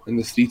goal in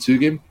the 3-2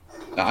 game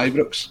at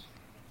Ibrox,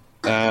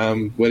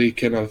 where he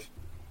kind of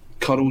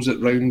curls it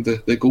round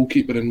the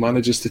goalkeeper and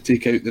manages to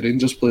take out the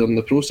Rangers player in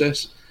the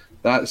process.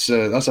 That's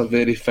a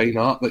very fine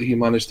art that he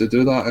managed to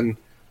do that, and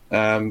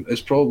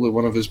it's probably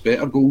one of his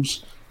better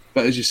goals.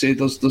 But as you say,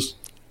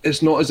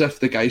 it's not as if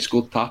the guy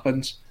scored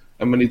tap-ins,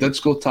 and when he did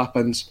score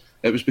tap-ins,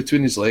 it was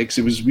between his legs.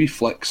 It was wee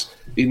flicks.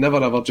 He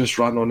never ever just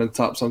ran on and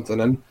tapped something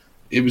in.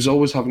 He was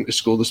always having to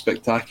score the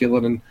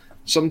spectacular, and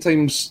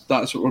sometimes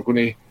that's what we're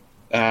going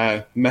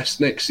to miss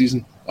next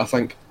season, I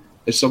think,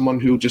 is someone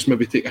who'll just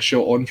maybe take a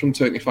shot on from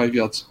 25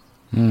 yards.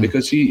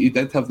 Because he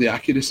did have the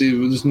accuracy.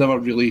 There was never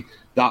really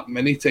that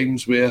many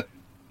times where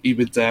he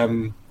would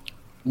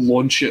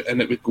launch it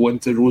and it would go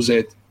into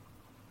Rosette.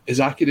 His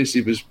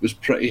accuracy was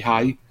pretty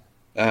high.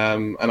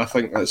 And I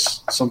think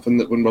that's something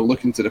that when we're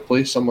looking to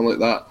replace someone like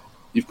that,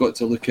 you've got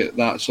to look at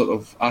that sort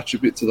of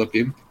attribute to their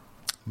game.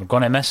 We're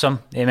going to miss him,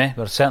 Amy.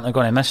 We're certainly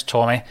going to miss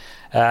Tommy.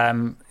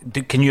 Can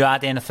you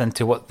add anything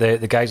to what the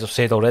guys have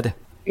said already?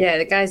 Yeah,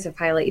 the guys have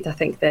highlighted, I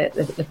think,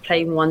 the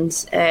prime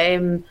ones.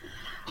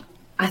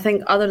 I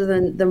think other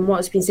than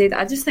what's been said,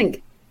 I just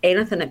think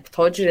anything at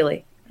Podge,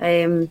 really.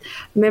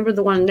 Remember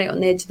the one right on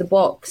the edge of the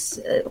box,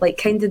 like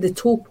kind of the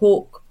toe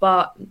poke,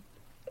 but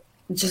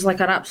just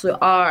like an absolute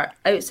art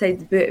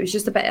outside the boot. It was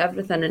just a bit of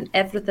everything, and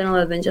everything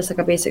other than just like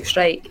a basic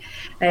strike.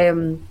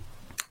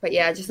 But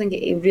yeah, I just think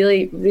it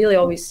really, really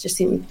always just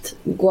seemed to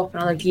go up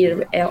another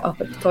gear up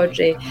at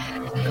Tawdry.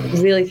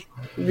 Really,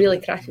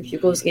 really cracking a few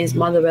goals against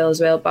Motherwell as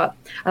well. But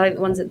I think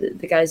the ones that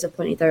the guys have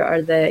pointed out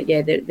are they're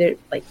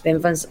like the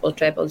Invincible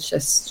trebles.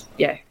 Just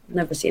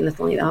never seen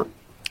anything like that.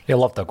 He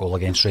loved a goal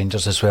against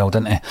Rangers as well,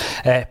 didn't he?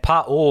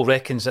 Pat O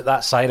reckons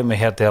that siren we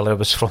heard earlier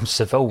was from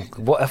Seville.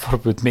 Whatever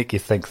would make you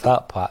think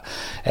that, Pat?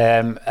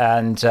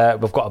 And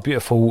we've got a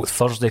beautiful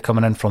Thursday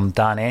coming in from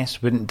Dan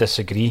S. Wouldn't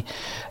disagree.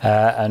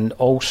 And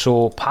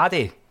also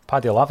Paddy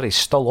Lavery's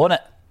still on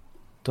it.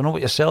 Don't know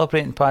what you're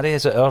celebrating, Paddy.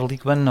 Is it our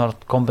league win or a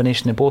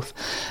combination of both?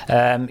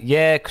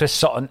 Chris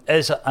Sutton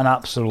is an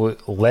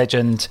absolute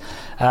legend.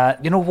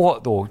 You know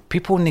what, though?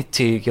 People need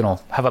to,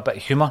 have a bit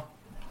of humour.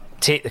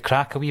 Take the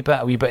crack a wee bit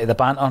of the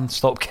banter, and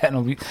stop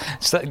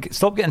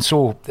getting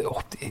so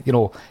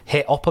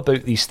het up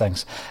about these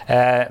things.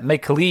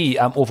 Michael Lee,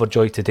 I'm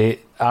overjoyed today,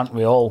 aren't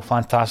we all?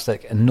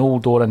 Fantastic. And Noel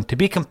Doran, to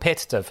be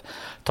competitive,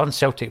 turn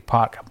Celtic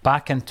Park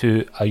back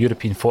into a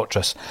European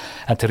fortress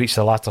and to reach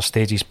the latter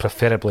stages,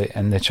 preferably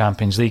in the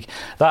Champions League.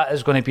 That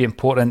is going to be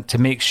important to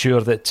make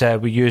sure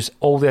that we use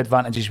all the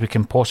advantages we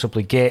can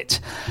possibly get.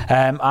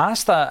 I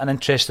asked an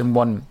interesting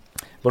one.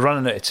 We're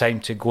running out of time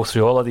to go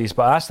through all of these,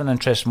 but I asked an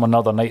interesting one the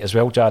other night as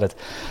well, Jared,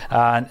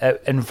 and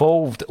it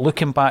involved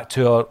looking back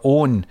to our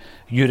own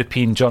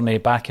European journey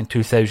back in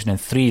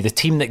 2003, the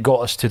team that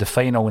got us to the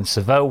final in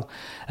Seville.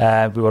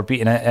 We were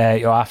beaten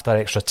after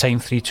extra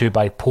time 3-2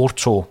 by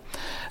Porto,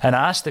 and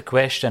I asked the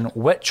question,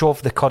 which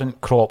of the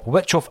current crop,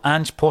 which of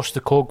Ange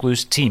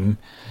Postecoglou's team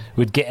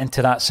would get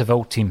into that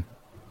Seville team?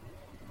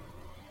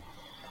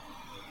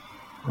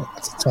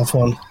 That's a tough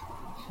one.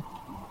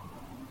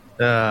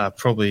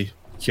 Probably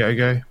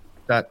Kyogo,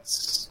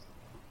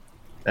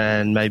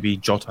 and maybe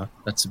Jota.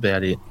 That's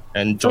about it.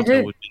 And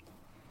Jota would be.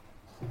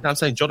 No, I'm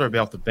saying Jota would be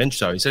off the bench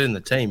though. He said in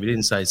the team. He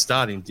didn't say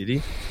starting, did he?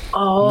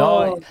 Oh,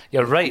 no,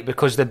 you're right,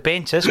 because the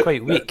bench is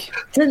quite weak.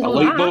 A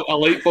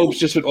light bulb's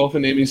just went off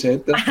in Amy's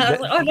head. I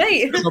was like, oh,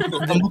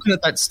 right. I'm looking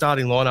at that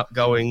starting lineup,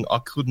 going, I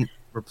couldn't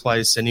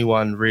replace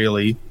anyone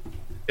really.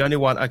 The only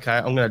one, okay,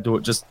 I'm going to do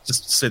it just to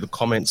see the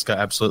comments go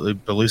absolutely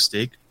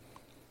ballistic.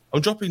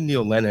 I'm dropping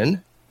Neil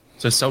Lennon.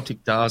 So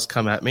Celtic does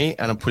come at me,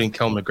 and I'm putting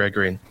Kel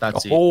McGregor in.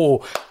 That's it.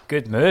 Oh,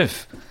 good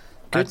move.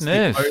 That's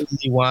the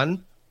only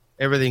one.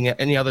 Everything,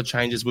 any other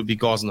changes would be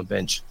guys on the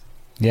bench.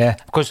 Yeah,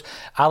 because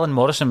Alan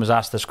Morrison was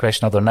asked this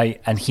question the other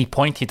night, and he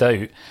pointed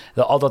out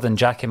that other than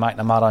Jackie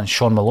McNamara and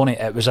Sean Maloney,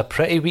 it was a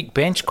pretty weak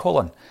bench,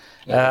 Colin.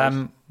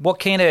 What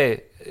kind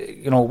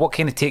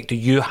of take do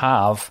you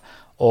have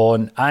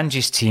on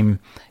Angie's team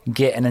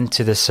getting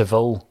into the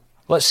Seville,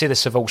 let's say the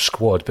Seville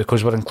squad,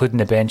 because we're including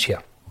the bench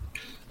here?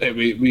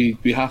 We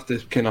have to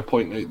kind of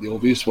point out the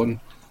obvious one,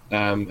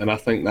 and I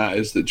think that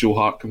is that Joe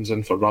Hart comes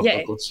in for Rob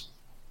Douglas.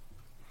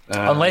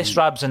 Unless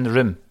Rab's in the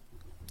room.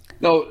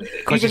 No,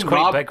 because he's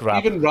quite big,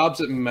 Rab. Even Rab's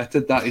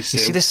admitted that he's. You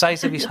see the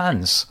size of his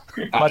hands?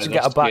 Imagine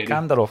get a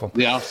backhander off him.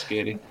 They are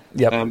scary.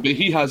 Yep. But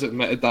he has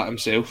admitted that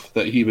himself,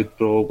 that he would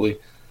probably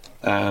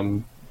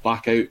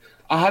back out.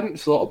 I hadn't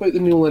thought about the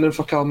Neil Lennon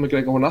for Callum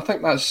McGregor one. I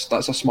think that's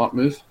a smart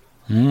move.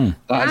 I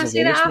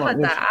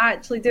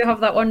actually do have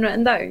that one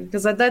written down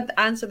because I did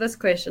answer this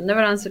question. Never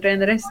answered any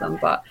of the rest of them,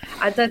 but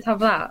I did have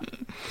that.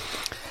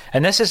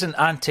 And this isn't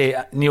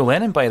anti-Neil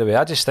Lennon, by the way.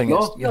 I just think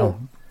it's,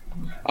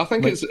 I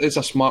think it's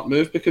a smart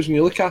move because when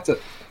you look at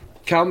it,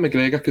 Callum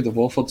McGregor could have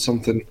offered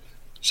something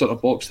sort of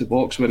box to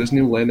box, whereas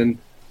Neil Lennon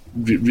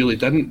really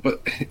didn't.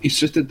 But he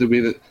suited the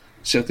way that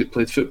Celtic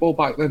played football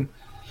back then.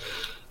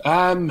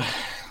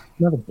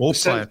 Another ball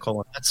player,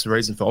 Colin. That's the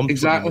reason for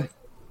exactly.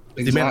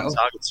 The amount of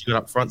targets you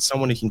got up front,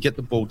 someone who can get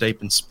the ball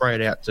deep and spray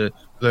it out to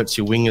whether it's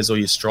your wingers or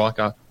your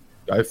striker,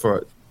 go for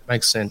it.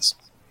 Makes sense.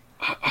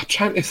 I'm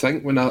trying to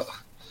think when I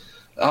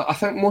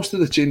think most of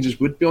the changes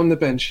would be on the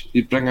bench.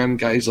 You'd bring in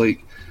guys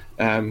like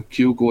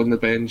Kyogo on the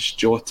bench,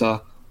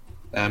 Jota,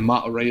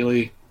 Matt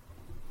O'Reilly.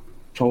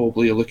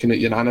 Probably you're looking at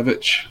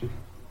Juranovic.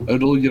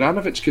 Although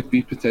Juranovic could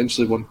be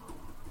potentially one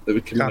that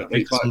would come in at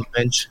right back. On the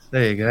bench.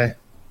 There you go.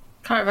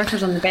 Carter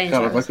Vickers on the bench.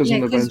 Carter Vickers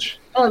on the bench.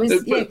 Oh,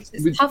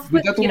 it's tough.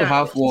 We did only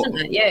have isn't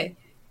it? Yeah.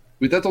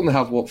 We did only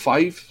have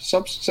 6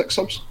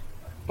 subs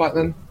back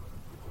then.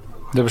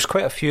 There was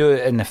quite a few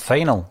in the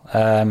final.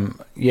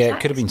 It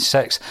could have been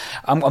 6.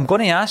 I'm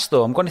going to ask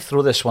though. I'm going to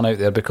throw this one out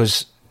there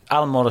because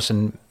Alan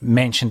Morrison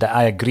mentioned that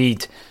I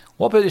agreed.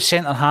 What about the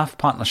centre half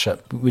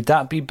partnership? Would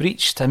that be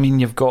breached? I mean,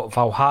 you've got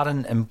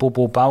Valharan and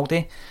Bobo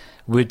Baldi.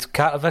 Would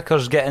Carter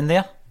Vickers get in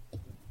there?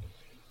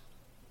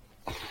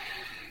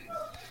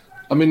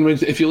 I mean,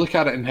 if you look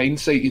at it in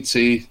hindsight, you'd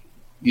say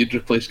you'd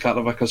replace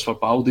Carter Vickers for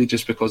Baldi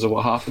just because of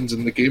what happens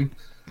in the game.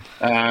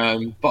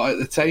 But at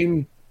the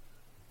time,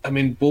 I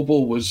mean,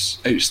 Bobo was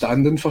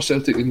outstanding for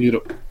Celtic in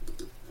Europe.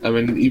 I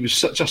mean, he was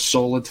such a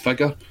solid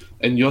figure,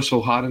 and Jos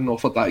Valharan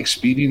offered that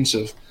experience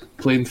of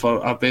playing for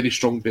a very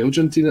strong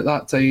Belgian team at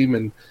that time,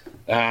 and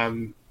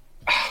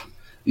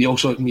he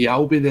also had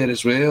Mialbi there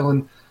as well,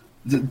 and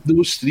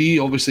those three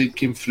obviously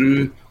came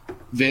through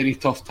very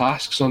tough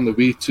tasks on the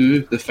way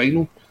to the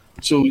final,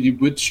 so you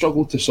would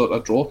struggle to sort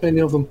of drop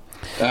any of them.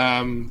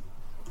 I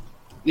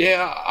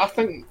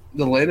think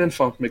the Lennon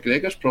for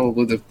McGregor's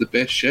probably the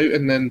best shout,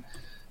 and then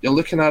you're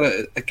looking at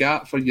it, a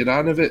gap for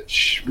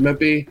Juranovic,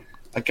 maybe.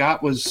 A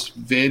gap was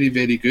very,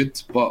 very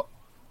good, but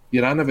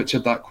Juranovic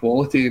had that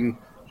quality, and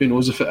who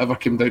knows if it ever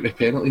came down to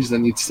penalties,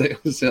 then you'd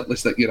certainly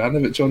stick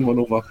Juranovic on one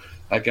over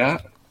a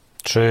gap.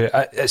 True.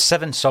 It's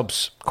 7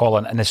 subs,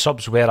 Colin, and the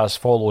subs were as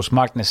follows: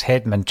 Magnus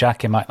Hedman,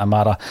 Jackie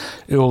McNamara,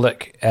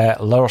 Ulrich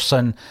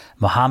Laursen,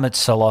 Mohamed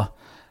Salah,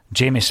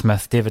 Jamie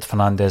Smith, David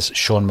Fernandez,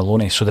 Sean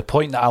Maloney. So the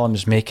point that Alan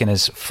was making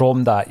is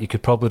from that you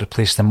could probably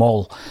replace them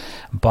all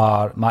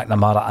bar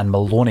McNamara and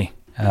Maloney.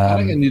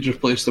 I think you'd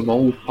replace them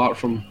all apart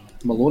from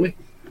Maloney.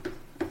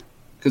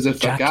 Because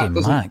if a gap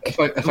doesn't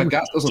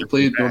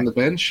play, he'd be on the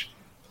bench.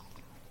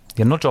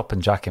 You're not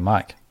dropping Jackie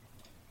Mack.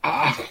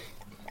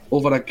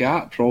 Over a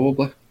gap,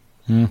 probably.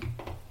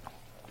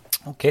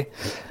 Okay.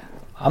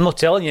 I'm not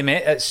telling you,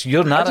 mate. It's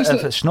your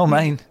narrative. It's not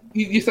mine.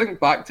 You think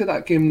back to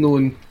that game, though,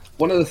 and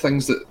one of the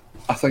things that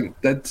I think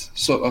did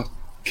sort of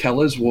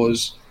kill us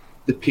was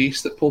the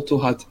pace that Porto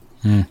had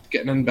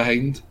getting in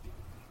behind.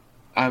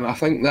 And I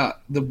think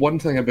that the one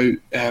thing about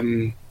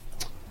Martin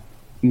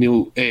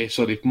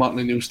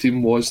O'Neill's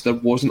team was there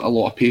wasn't a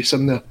lot of pace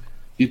in there.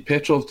 You'd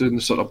Petrov doing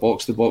the sort of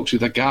box to box,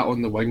 you'd a Gat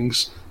on the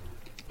wings,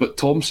 but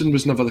Thompson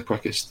was never the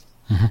quickest.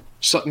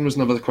 Sutton was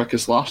never the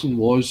quickest. Larson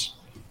was,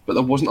 but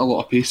there wasn't a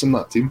lot of pace in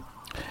that team.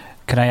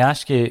 Can I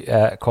ask you,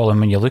 Colin,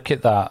 when you look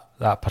at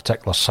that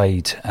particular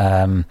side,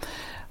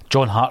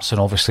 John Hartson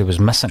obviously was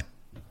missing.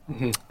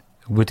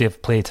 Would he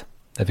have played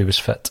if he was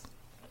fit?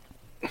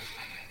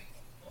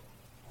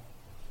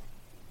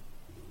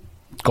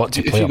 Got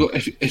to play.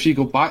 If you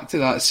go back to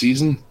that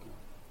season,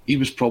 he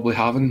was probably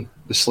having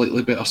the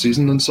slightly better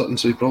season than Sutton,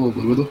 so he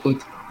probably would have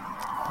played.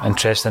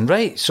 Interesting.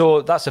 Right,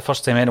 so that's the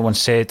first time anyone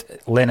said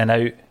Lennon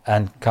out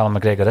and Callum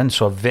McGregor in,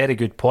 so a very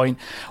good point.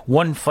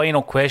 One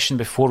final question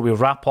before we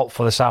wrap up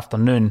for this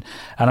afternoon,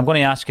 and I'm going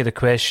to ask you the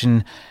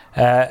question,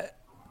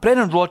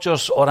 Brendan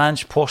Rodgers or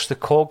Ange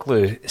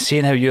Postecoglou?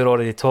 Seeing how you're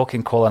already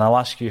talking, Colin, I'll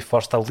ask you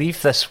first. I'll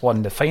leave this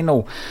one. The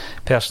final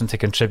person to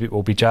contribute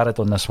will be Jared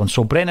on this one.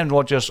 So Brendan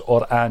Rodgers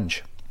or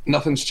Ange?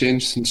 Nothing's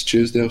changed since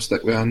Tuesday. I'll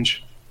stick with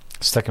Ange.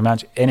 Stick with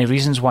Ange. Any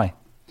reasons why?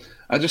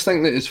 I just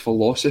think that his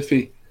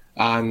philosophy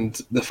and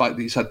the fact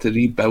that he's had to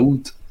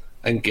rebuild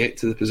and get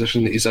to the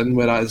position that he's in,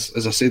 whereas,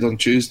 as I said on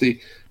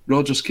Tuesday,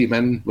 Rodgers came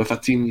in with a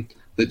team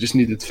that just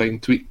needed fine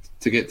tweak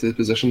to get to the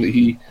position that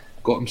he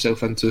got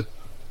himself into.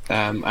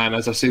 And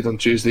as I said on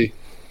Tuesday,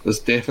 there's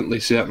definitely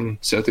certain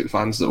Celtic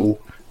fans that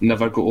will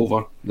never got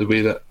over the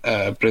way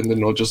that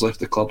Brendan Rodgers left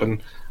the club,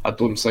 and I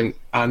don't think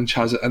Ange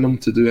has it in him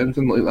to do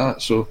anything like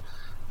that. So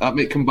that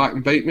might come back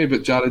and bite me.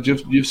 But Jared,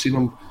 you've seen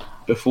him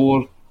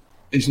before.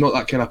 He's not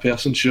that kind of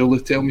person. Surely,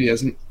 tell me he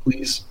isn't,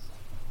 please.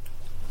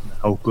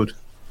 Oh, good.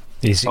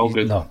 He's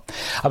good. No,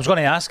 I was going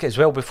to ask as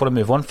well before I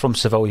move on from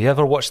Seville. You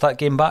ever watched that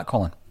game back,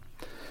 Colin?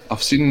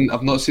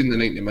 I've not seen the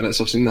 90 minutes.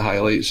 I've seen the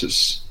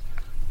highlights.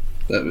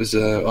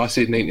 I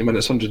said 90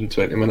 minutes,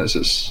 120 minutes.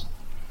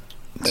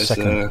 It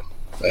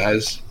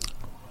is.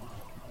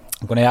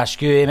 I'm going to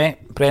ask you, Amy,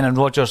 Brendan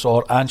Rodgers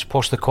or Ange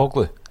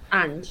Postecoglou?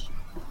 Ange.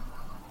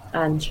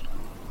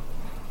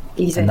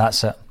 Easy. And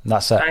that's it.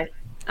 Aye.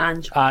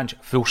 Ange.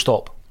 Full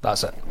stop.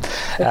 That's it.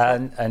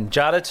 And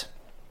Jared?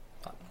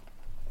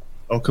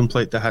 I'll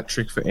complete the hat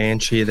trick for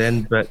Ange here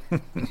then, but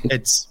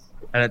it's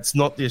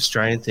not the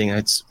Australian thing.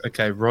 It's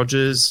okay.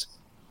 Rodgers,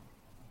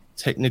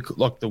 technical,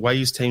 like the way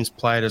his team's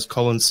played, as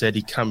Colin said,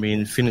 he come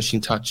in, finishing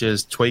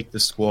touches, tweak the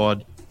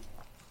squad.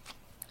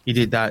 He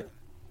did that.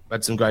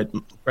 Had some great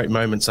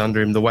moments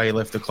under him. The way he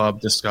left the club,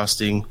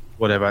 disgusting.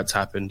 Whatever, it's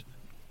happened.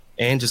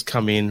 Ange has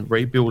come in,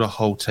 rebuild a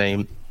whole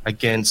team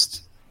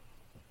against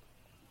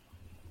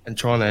a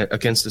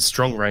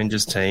strong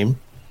Rangers team,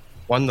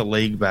 won the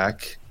league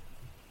back.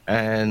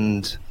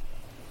 And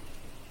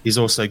he's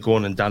also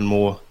gone and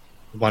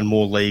won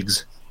more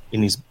leagues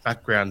in his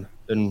background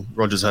than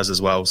Rodgers has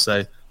as well.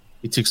 So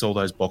he ticks all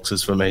those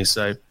boxes for me.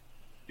 So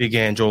big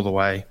Ange all the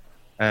way.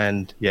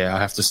 And yeah, I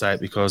have to say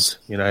it because,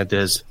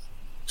 there's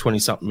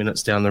 20-something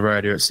minutes down the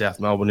road here at South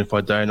Melbourne. If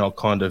I don't, I'll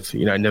kind of,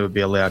 never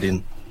be allowed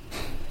in.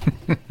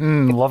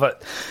 Love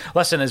it.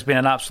 Listen, it's been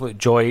an absolute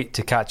joy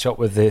to catch up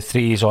with the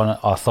threes on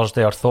our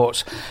Thursday. Our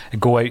thoughts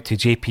go out to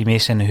JP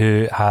Mason,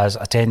 who has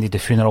attended the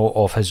funeral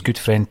of his good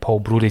friend Paul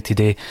Brody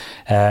today,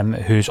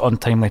 whose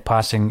untimely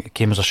passing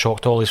came as a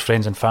shock to all his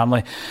friends and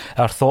family.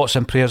 Our thoughts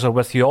and prayers are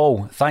with you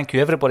all. Thank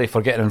you everybody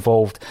for getting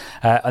involved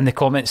in the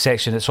comment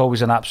section. It's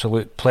always an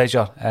absolute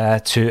pleasure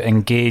to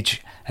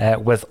engage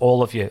with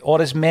all of you,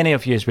 or as many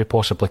of you as we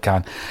possibly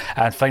can.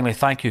 And finally,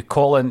 thank you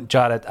Colin,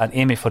 Jared and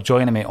Amy for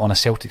joining me on A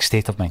Celtic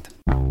State of Mind.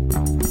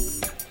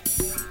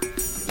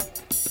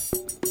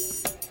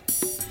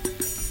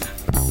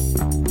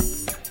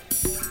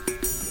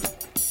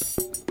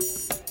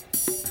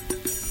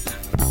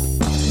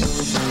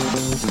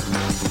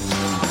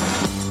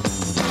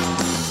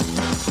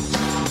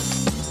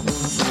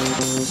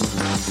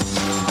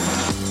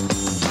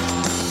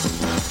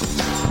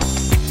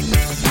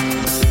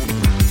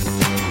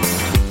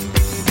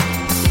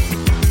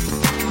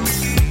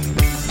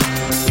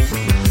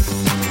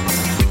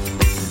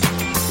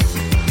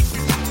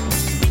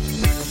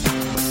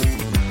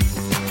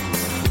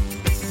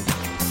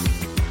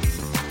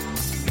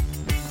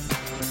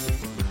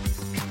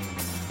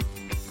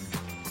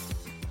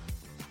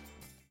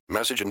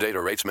 Message and data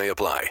rates may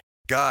apply.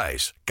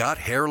 Guys, got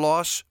hair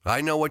loss?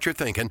 I know what you're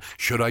thinking.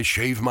 Should I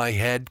shave my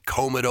head,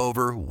 comb it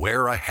over,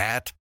 wear a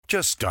hat?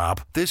 Just stop.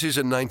 This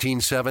isn't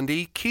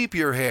 1970. Keep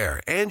your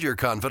hair and your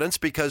confidence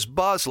because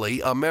Bosley,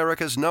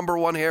 America's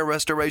 #1 hair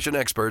restoration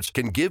experts,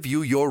 can give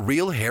you your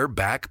real hair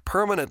back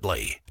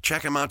permanently.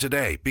 Check them out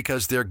today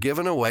because they're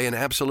giving away an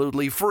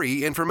absolutely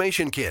free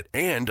information kit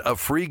and a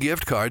free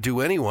gift card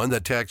to anyone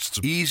that texts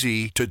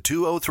EASY to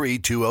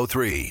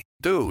 203-203.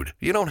 Dude,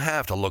 you don't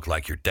have to look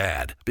like your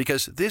dad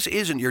because this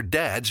isn't your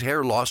dad's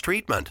hair loss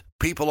treatment.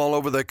 People all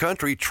over the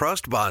country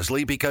trust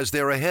Bosley because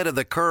they're ahead of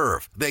the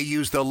curve. They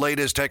use the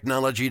latest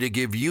technology to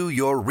give you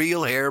your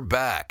real hair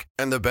back.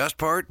 And the best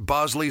part?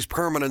 Bosley's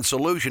permanent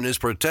solution is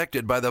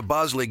protected by the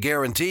Bosley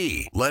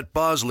Guarantee. Let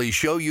Bosley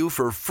show you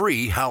for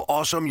free how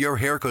awesome your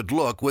hair could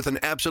look with an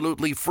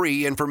absolutely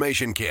free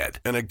information kit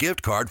and a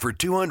gift card for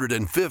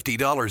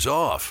 $250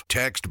 off.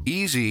 Text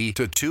EASY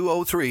to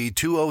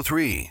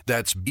 203-203.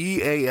 That's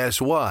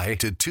BASY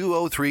to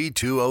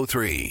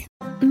 203-203.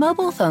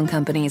 Mobile phone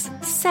companies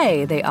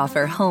say they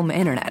offer home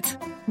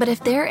internet. But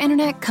if their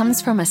internet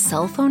comes from a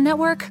cell phone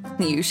network,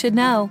 you should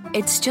know.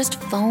 It's just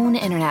phone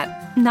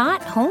internet,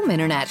 not home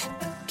internet.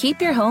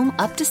 Keep your home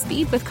up to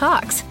speed with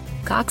Cox.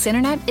 Cox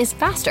internet is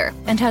faster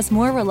and has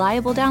more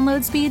reliable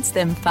download speeds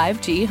than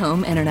 5G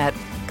home internet.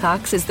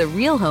 Cox is the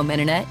real home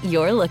internet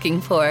you're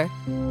looking for.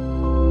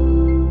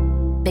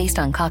 Based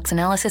on Cox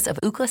analysis of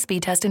Ookla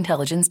speed test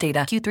intelligence data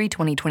Q3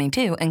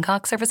 2022 and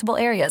Cox serviceable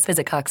areas,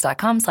 visit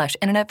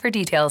cox.com/internet for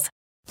details.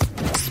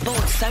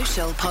 Sports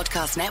Social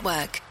Podcast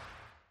Network.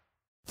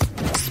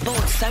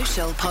 Sports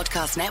Social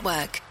Podcast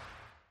Network.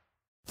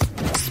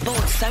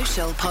 Sports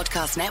Social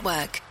Podcast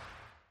Network.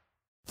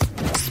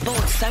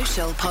 Sports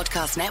Social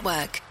Podcast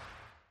Network.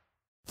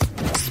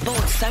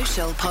 Sports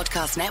Social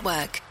Podcast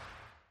Network.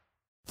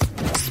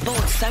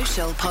 Sports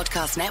Social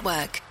Podcast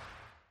Network.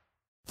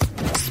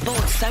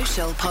 Sports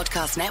Social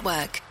Podcast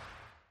Network.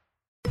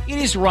 It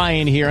is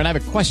Ryan here, and I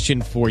have a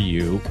question for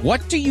you.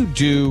 What do you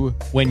do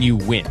when you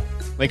win?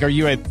 Like, are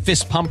you a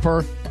fist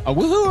pumper? A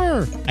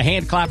woohooer, a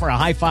hand clapper, a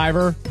high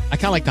fiver. I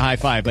kind of like the high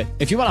five, but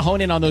if you want to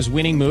hone in on those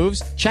winning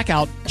moves, check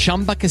out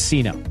Chumba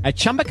Casino. At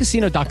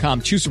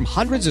ChumbaCasino.com, choose from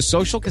hundreds of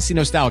social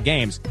casino style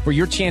games for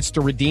your chance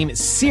to redeem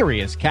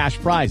serious cash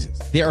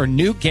prizes. There are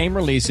new game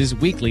releases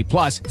weekly,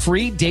 plus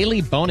free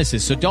daily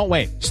bonuses. So don't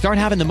wait. Start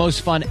having the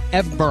most fun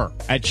ever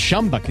at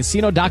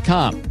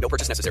ChumbaCasino.com. No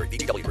purchase necessary.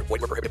 VGW Group.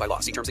 Void where prohibited by law.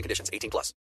 See terms and conditions. 18+.